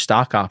huge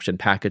stock option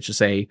package to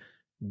say,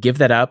 give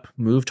that up,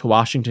 move to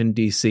Washington,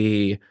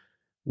 D.C.,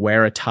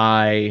 wear a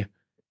tie,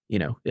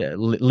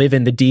 live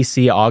in the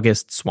DC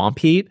August swamp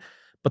heat.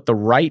 But the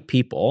right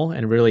people,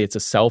 and really it's a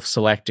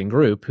self-selecting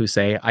group who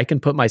say, I can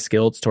put my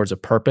skills towards a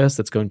purpose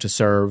that's going to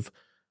serve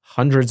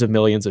hundreds of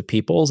millions of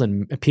people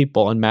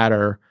and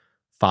matter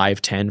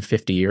 5, 10,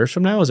 50 years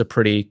from now is a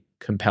pretty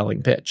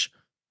compelling pitch.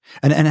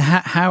 And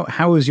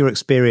how was your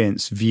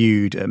experience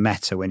viewed at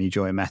Meta when you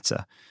joined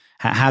Meta?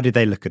 How did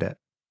they look at it?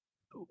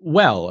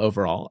 Well,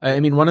 overall, I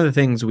mean, one of the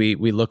things we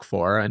look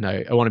for, and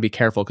I want to be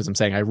careful because I'm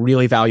saying I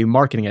really value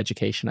marketing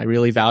education. I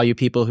really value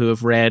people who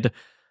have read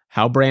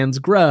How Brands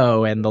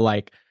Grow and the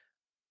like.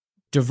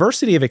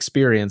 Diversity of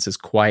experience is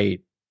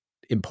quite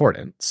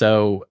important.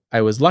 So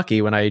I was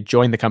lucky when I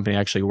joined the company. I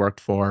actually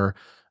worked for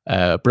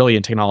a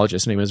brilliant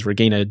technologist. Her name was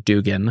Regina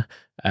Dugan,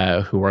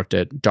 who worked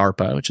at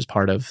DARPA, which is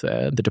part of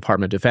the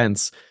Department of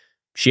Defense.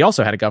 She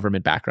also had a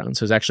government background,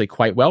 so it was actually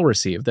quite well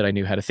received that I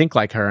knew how to think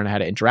like her and how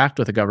to interact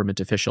with a government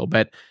official.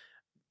 But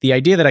the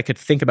idea that I could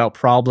think about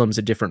problems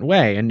a different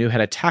way and knew how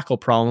to tackle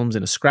problems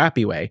in a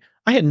scrappy way.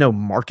 I had no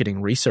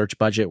marketing research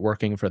budget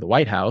working for the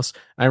White House.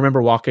 I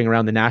remember walking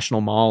around the National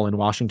Mall in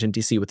Washington,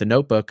 D.C. with a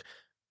notebook,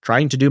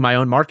 trying to do my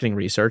own marketing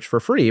research for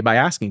free by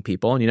asking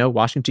people. And,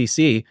 Washington,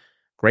 D.C.,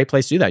 great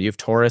place to do that. You have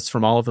tourists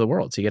from all over the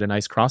world, so you get a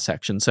nice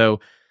cross-section. So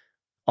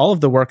all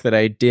of the work that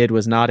I did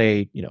was not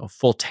a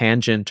full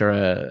tangent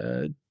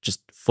or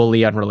just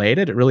fully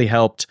unrelated. It really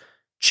helped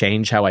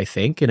change how I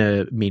think in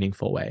a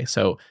meaningful way.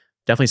 So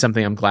definitely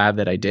something I'm glad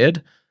that I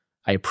did.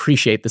 I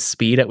appreciate the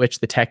speed at which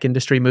the tech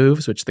industry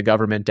moves, which the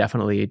government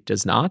definitely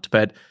does not.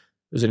 But it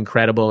was an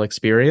incredible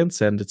experience,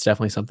 and it's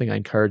definitely something I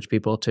encourage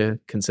people to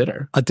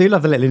consider. I do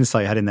love the little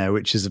insight you had in there,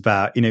 which is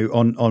about,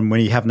 on when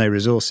you have no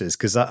resources.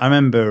 Because I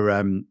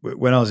remember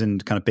when I was in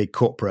kind of big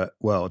corporate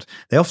world,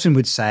 they often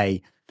would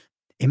say,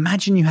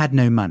 imagine you had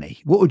no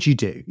money. What would you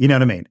do? You know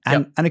what I mean?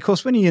 And of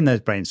course, when you're in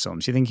those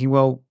brainstorms, you're thinking,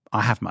 well,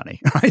 I have money,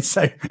 right?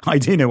 So I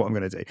do know what I'm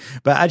going to do.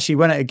 But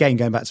actually,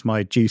 going back to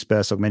my juice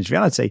burst augmented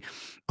reality,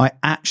 I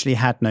actually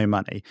had no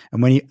money.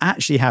 And when you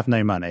actually have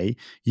no money,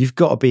 you've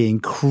got to be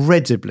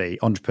incredibly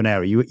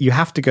entrepreneurial. You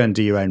have to go and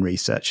do your own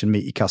research and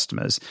meet your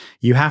customers.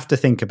 You have to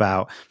think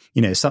about,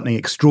 something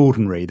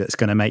extraordinary that's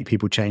going to make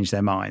people change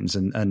their minds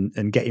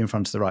and get you in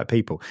front of the right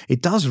people.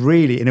 It does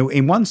really,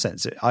 in one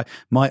sense,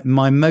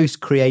 my most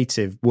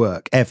creative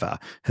work ever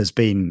has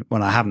been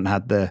when I haven't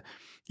had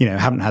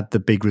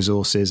the big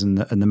resources and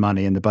the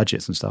money and the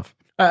budgets and stuff.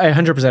 I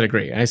 100%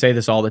 agree. I say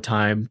this all the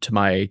time to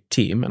my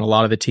team, and a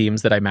lot of the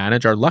teams that I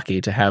manage are lucky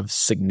to have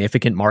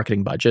significant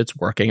marketing budgets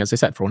working, as I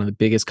said, for one of the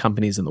biggest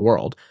companies in the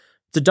world.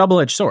 It's a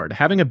double-edged sword.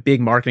 Having a big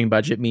marketing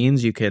budget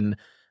means you can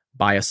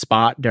buy a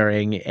spot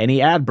during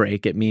any ad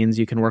break. It means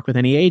you can work with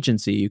any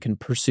agency. You can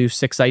pursue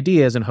 6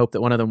 ideas and hope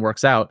that one of them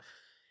works out.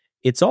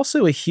 It's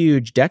also a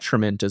huge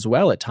detriment as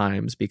well at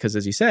times because,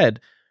 as you said,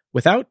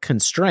 without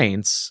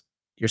constraints,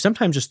 you're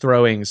sometimes just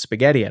throwing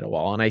spaghetti at a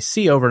wall. And I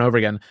see over and over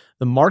again,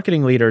 the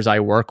marketing leaders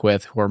I work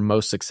with who are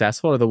most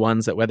successful are the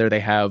ones that, whether they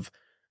have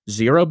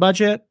 0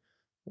 budget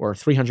or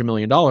 $300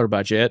 million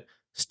budget,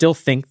 still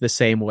think the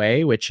same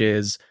way, which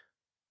is,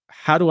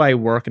 how do I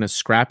work in a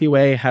scrappy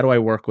way? How do I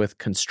work with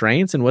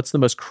constraints? And what's the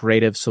most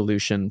creative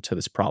solution to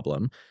this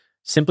problem?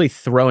 Simply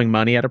throwing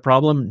money at a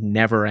problem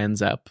never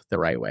ends up the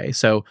right way.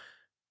 So,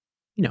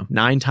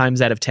 9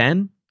 times out of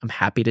 10, I'm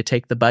happy to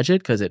take the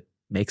budget because it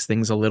makes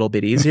things a little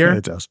bit easier.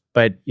 It does.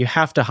 But you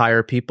have to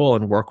hire people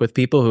and work with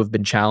people who have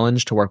been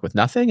challenged to work with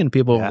nothing and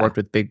people who have worked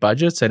with big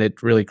budgets, and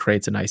it really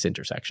creates a nice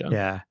intersection.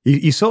 Yeah.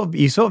 You sort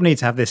of need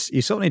to have this,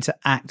 you sort of need to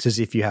act as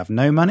if you have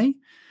no money,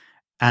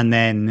 and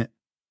then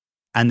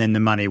the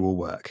money will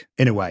work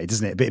in a way,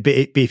 doesn't it? But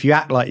if you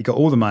act like you've got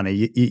all the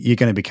money, you're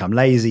going to become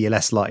lazy. You're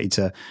less likely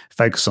to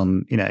focus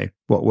on,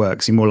 what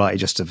works. You're more likely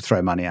just to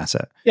throw money at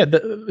it. Yeah.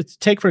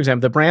 Take, for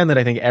example, the brand that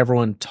I think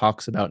everyone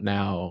talks about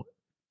now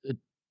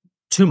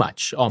too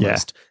much,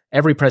 almost.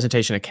 Every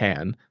presentation at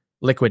Cannes,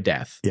 Liquid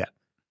Death. Yeah.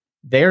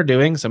 They're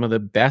doing some of the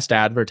best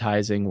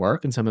advertising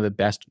work and some of the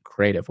best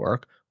creative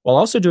work, while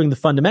also doing the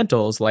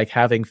fundamentals like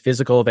having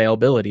physical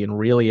availability and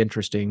really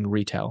interesting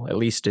retail, at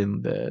least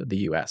in the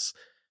US.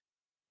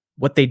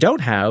 What they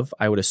don't have,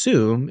 I would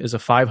assume, is a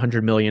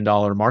 $500 million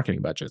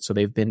marketing budget. So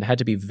they've had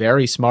to be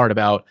very smart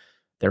about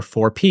their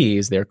 4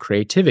 Ps, their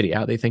creativity,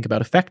 how they think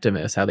about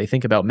effectiveness, how they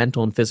think about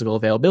mental and physical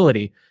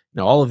availability,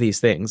 all of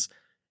these things.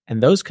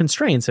 And those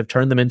constraints have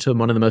turned them into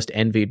one of the most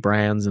envied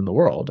brands in the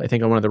world. I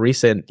think on one of the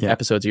recent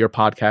episodes of your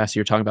podcast,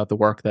 you're talking about the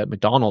work that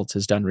McDonald's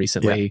has done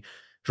recently,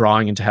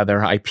 drawing into how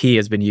their IP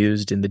has been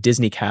used in the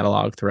Disney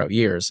catalog throughout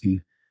years.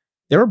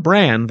 They're a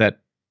brand that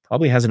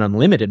probably has an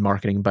unlimited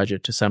marketing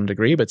budget to some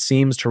degree, but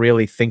seems to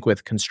really think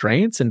with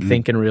constraints and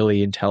think in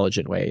really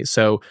intelligent ways.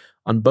 So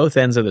on both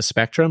ends of the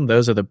spectrum,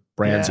 those are the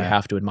brands you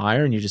have to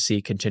admire, and you just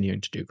see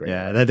continuing to do great.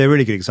 Yeah, they're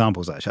really good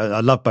examples, actually. I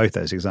love both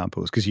those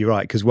examples because you're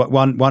right. Because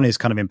one is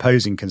kind of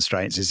imposing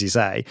constraints, as you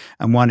say,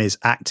 and one is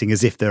acting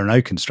as if there are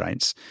no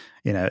constraints,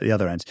 at the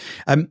other end.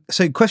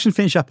 So question to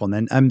finish up on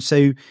then.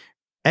 So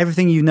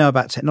everything you know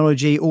about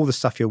technology, all the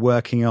stuff you're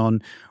working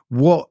on,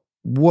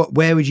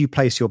 where would you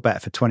place your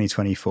bet for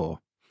 2024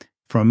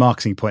 from a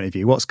marketing point of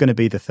view? What's going to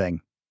be the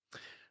thing?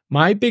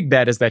 My big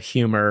bet is that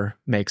humor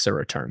makes a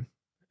return.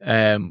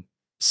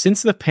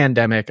 Since the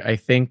pandemic, I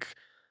think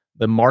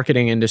the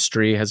marketing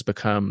industry has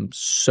become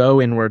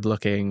so inward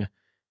looking,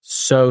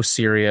 so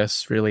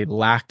serious, really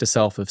lacked a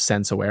self of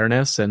sense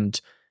awareness, and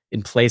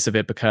in place of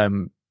it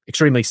become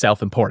extremely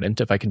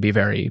self-important, if I can be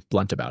very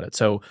blunt about it.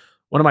 So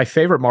one of my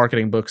favorite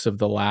marketing books of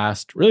the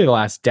last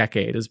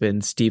decade has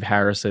been Steve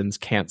Harrison's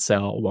Can't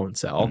Sell, Won't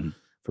Sell.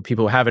 For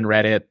people who haven't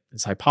read it,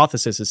 his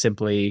hypothesis is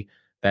simply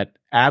that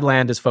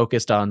Adland is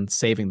focused on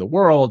saving the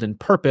world and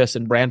purpose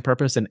and brand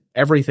purpose and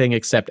everything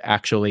except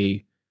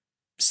actually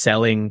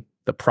selling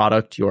the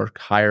product you're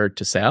hired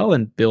to sell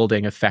and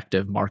building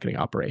effective marketing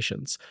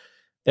operations.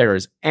 There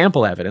is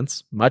ample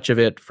evidence, much of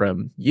it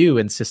from you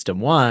in System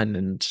 1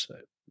 and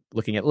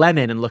looking at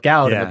Lemon and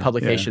Lookout and the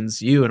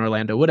publications you and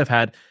Orlando would have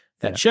had,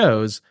 that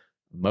shows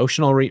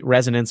emotional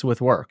resonance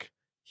with work.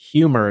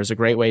 Humor is a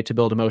great way to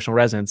build emotional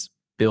resonance,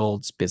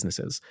 builds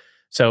businesses.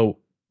 So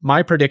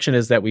my prediction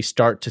is that we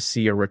start to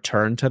see a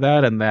return to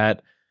that, and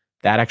that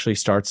actually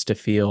starts to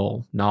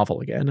feel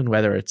novel again. And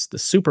whether it's the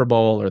Super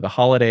Bowl or the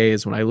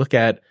holidays, when I look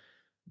at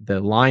the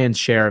lion's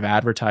share of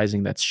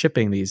advertising that's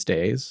shipping these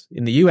days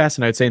in the US,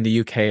 and I would say in the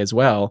UK as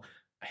well,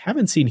 I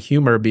haven't seen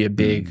humor be a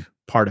big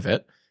part of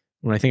it.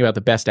 When I think about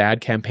the best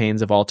ad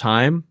campaigns of all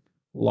time,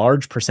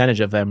 large percentage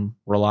of them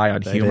rely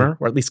on humor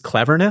or at least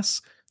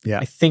cleverness. Yeah.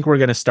 I think we're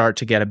going to start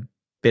to get a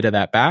bit of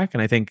that back.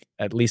 And I think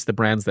at least the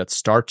brands that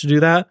start to do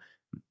that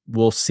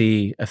will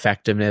see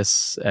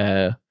effectiveness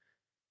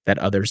that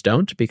others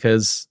don't,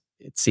 because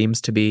it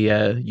seems to be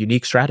a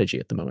unique strategy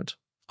at the moment.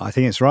 I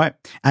think it's right,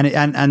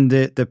 and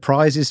the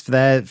prize is for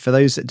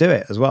those that do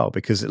it as well,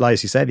 because, like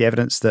as you said, the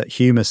evidence that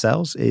humour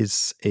sells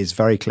is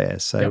very clear.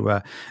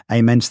 So,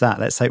 amen to that.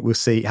 Let's hope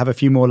we'll have a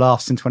few more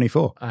laughs in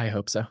 24. I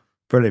hope so.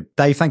 Brilliant,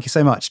 Dave. Thank you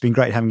so much. It's been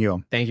great having you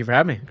on. Thank you for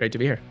having me. Great to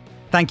be here.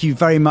 Thank you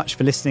very much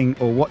for listening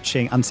or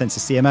watching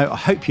Uncensored CMO. I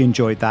hope you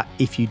enjoyed that.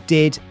 If you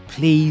did,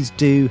 please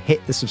do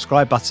hit the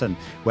subscribe button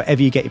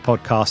wherever you get your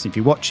podcast. If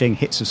you're watching,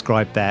 hit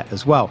subscribe there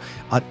as well.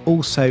 I'd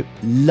also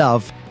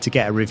love to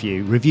get a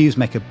review. Reviews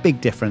make a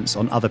big difference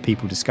on other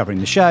people discovering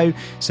the show.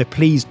 So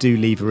please do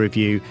leave a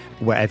review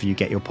wherever you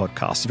get your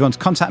podcast. If you want to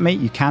contact me,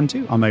 you can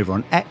do. I'm over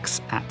on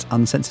X at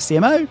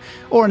UncensoredCMO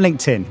or on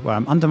LinkedIn, where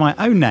I'm under my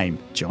own name,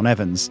 John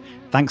Evans.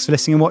 Thanks for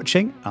listening and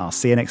watching. I'll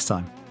see you next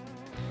time.